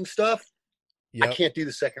the eating stuff. Yep. I can't do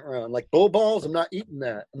the second round. Like bull balls, I'm not eating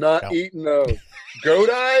that. I'm not eating those. Goat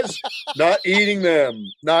eyes, not eating them.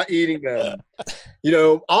 Not eating them. You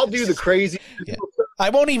know, I'll do the crazy. Yeah. I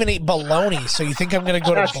won't even eat bologna. So you think I'm going to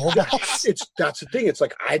go to bull balls? That's the thing. It's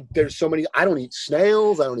like there's so many. I don't eat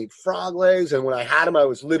snails. I don't eat frog legs. And when I had them, I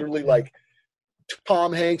was literally like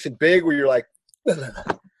Tom Hanks and Big, where you're like,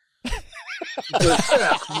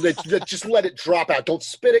 just let it drop out. Don't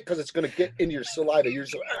spit it because it's going to get into your saliva. You're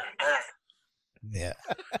just Yeah.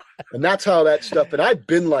 And that's how that stuff, and I've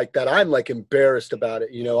been like that. I'm like embarrassed about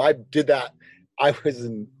it. You know, I did that. I was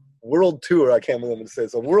in world tour. I can't believe I'm going to say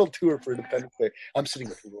this. A world tour for Independence Day. I'm sitting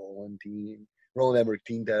with Roland Emmerich,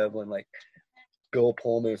 Dean Devlin, like Bill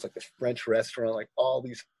Pullman. It's like this French restaurant, like all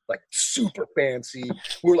these like super fancy.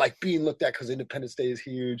 We're like being looked at because Independence Day is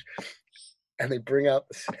huge. And they bring out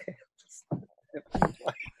the stamps.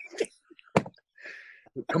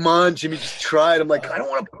 Come on, Jimmy, just try it. I'm like, I don't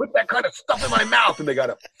want to put that kind of stuff in my mouth. And they got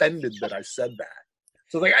offended that I said that.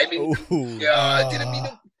 So like, I mean, I didn't mean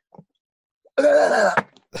to.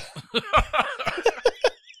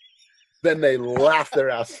 Then they laugh their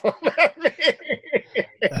ass off at me.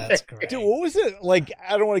 That's great. Dude, what was it like?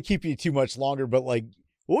 I don't want to keep you too much longer, but like,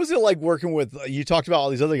 what was it like working with, you talked about all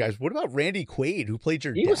these other guys. What about Randy Quaid, who played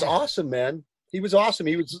your dad? He was awesome, man. He was awesome.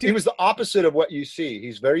 He was the opposite of what you see.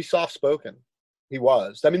 He's very soft-spoken. He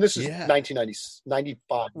was. I mean, this is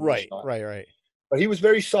 1995. Right. But he was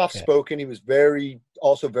very soft-spoken. He was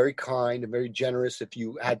also very kind and very generous. If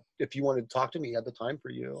you wanted to talk to me, he had the time for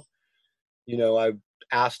you. You know, I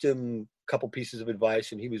asked him a couple pieces of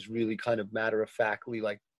advice, and he was really kind of matter-of-factly,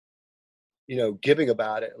 like, you know, giving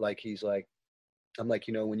about it. Like, he's like, I'm like,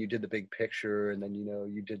 you know, when you did the big picture, and then, you know,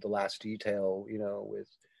 you did the last detail, you know, with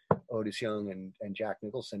Otis Young and Jack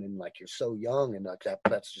Nicholson, and like, you're so young, and like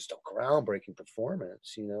that's just a groundbreaking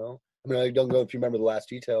performance, you know. I mean, I don't know if you remember the last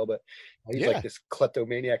detail, but he's like this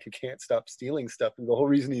kleptomaniac who can't stop stealing stuff, and the whole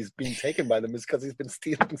reason he's being taken by them is because he's been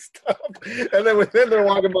stealing stuff. And then within they're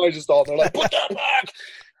walking by, they're like, put that back.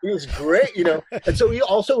 He was great, you know. And so he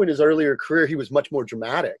also, in his earlier career, he was much more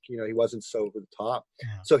dramatic. You know, he wasn't so over the top.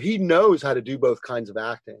 So he knows how to do both kinds of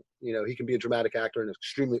acting. You know, he can be a dramatic actor and an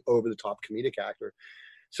extremely over the top comedic actor.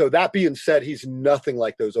 So that being said, he's nothing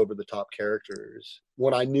like those over-the-top characters.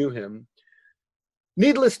 When I knew him,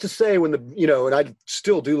 needless to say, and I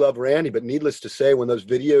still do love Randy, but needless to say, when those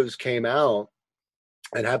videos came out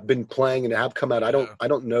and have been playing and have come out, I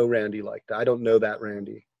don't know Randy like that. I don't know that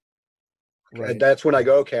Randy. Right. And that's when I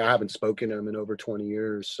go, okay, I haven't spoken to him in over 20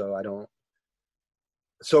 years, so I don't.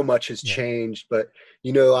 So much has changed, but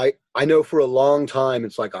you know, I know for a long time,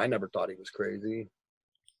 it's like I never thought he was crazy.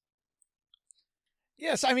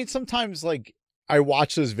 Yes, I mean, sometimes like I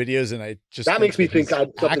watch those videos and I just that makes me think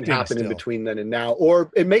something happened in between then and now, or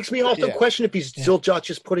it makes me also question if he's still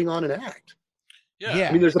just putting on an act. Yeah,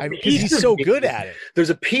 I mean, there's he's so good at it. There's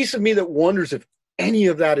a piece of me that wonders if any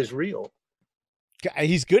of that is real.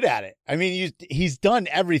 He's good at it. I mean, he's done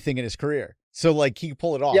everything in his career, so like he can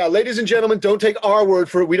pull it off. Yeah, ladies and gentlemen, don't take our word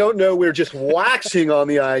for it. We don't know. We're just waxing on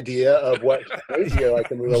the idea of what crazy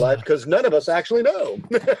like in real life because none of us actually know.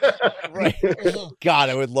 Right. God,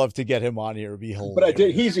 I would love to get him on here. It'd be hilarious. But I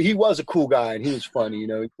did. He was a cool guy and he was funny. You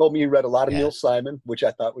know, he told me he read a lot of Neil Simon, which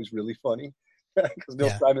I thought was really funny because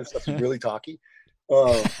Neil Simon stuff is really talky.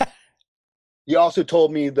 He also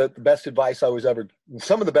told me that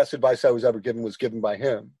some of the best advice I was ever given was given by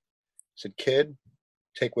him. He said, kid,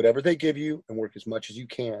 take whatever they give you and work as much as you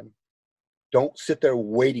can. Don't sit there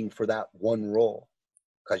waiting for that one role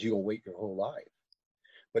because you're going to wait your whole life.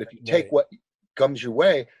 But if you take what comes your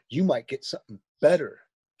way, you might get something better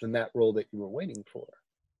than that role that you were waiting for.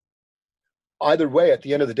 Either way, at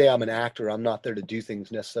the end of the day, I'm an actor. I'm not there to do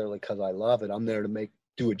things necessarily because I love it. I'm there to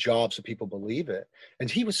do a job so people believe it.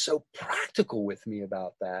 And he was so practical with me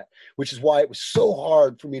about that, which is why it was so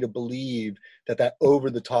hard for me to believe that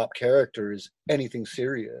over-the-top character is anything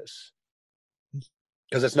serious.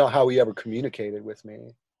 Because that's not how he ever communicated with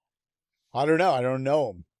me. I don't know. I don't know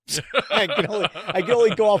him. I can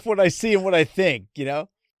only go off what I see and what I think, you know?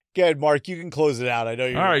 Go ahead, Mark. You can close it out. I know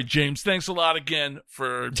you're... All right, James. Thanks a lot again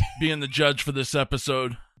for being the judge for this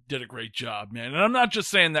episode. Did a great job, man. And I'm not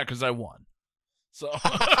just saying that because I won. So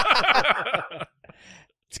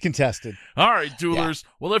it's contested. All right, duelers.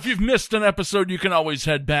 Well, if you've missed an episode, you can always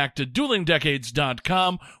head back to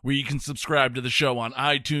duelingdecades.com where you can subscribe to the show on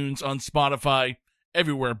iTunes, on Spotify,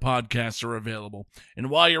 everywhere podcasts are available. And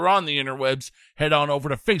while you're on the interwebs, head on over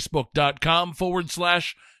to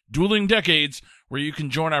facebook.com/duelingdecades where you can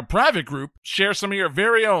join our private group, share some of your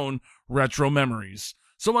very own retro memories.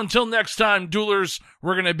 So until next time, duelers,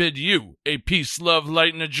 we're going to bid you a peace, love,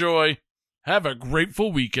 light, and a joy. Have a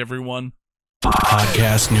grateful week, everyone.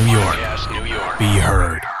 Podcast New York. Be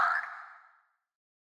heard.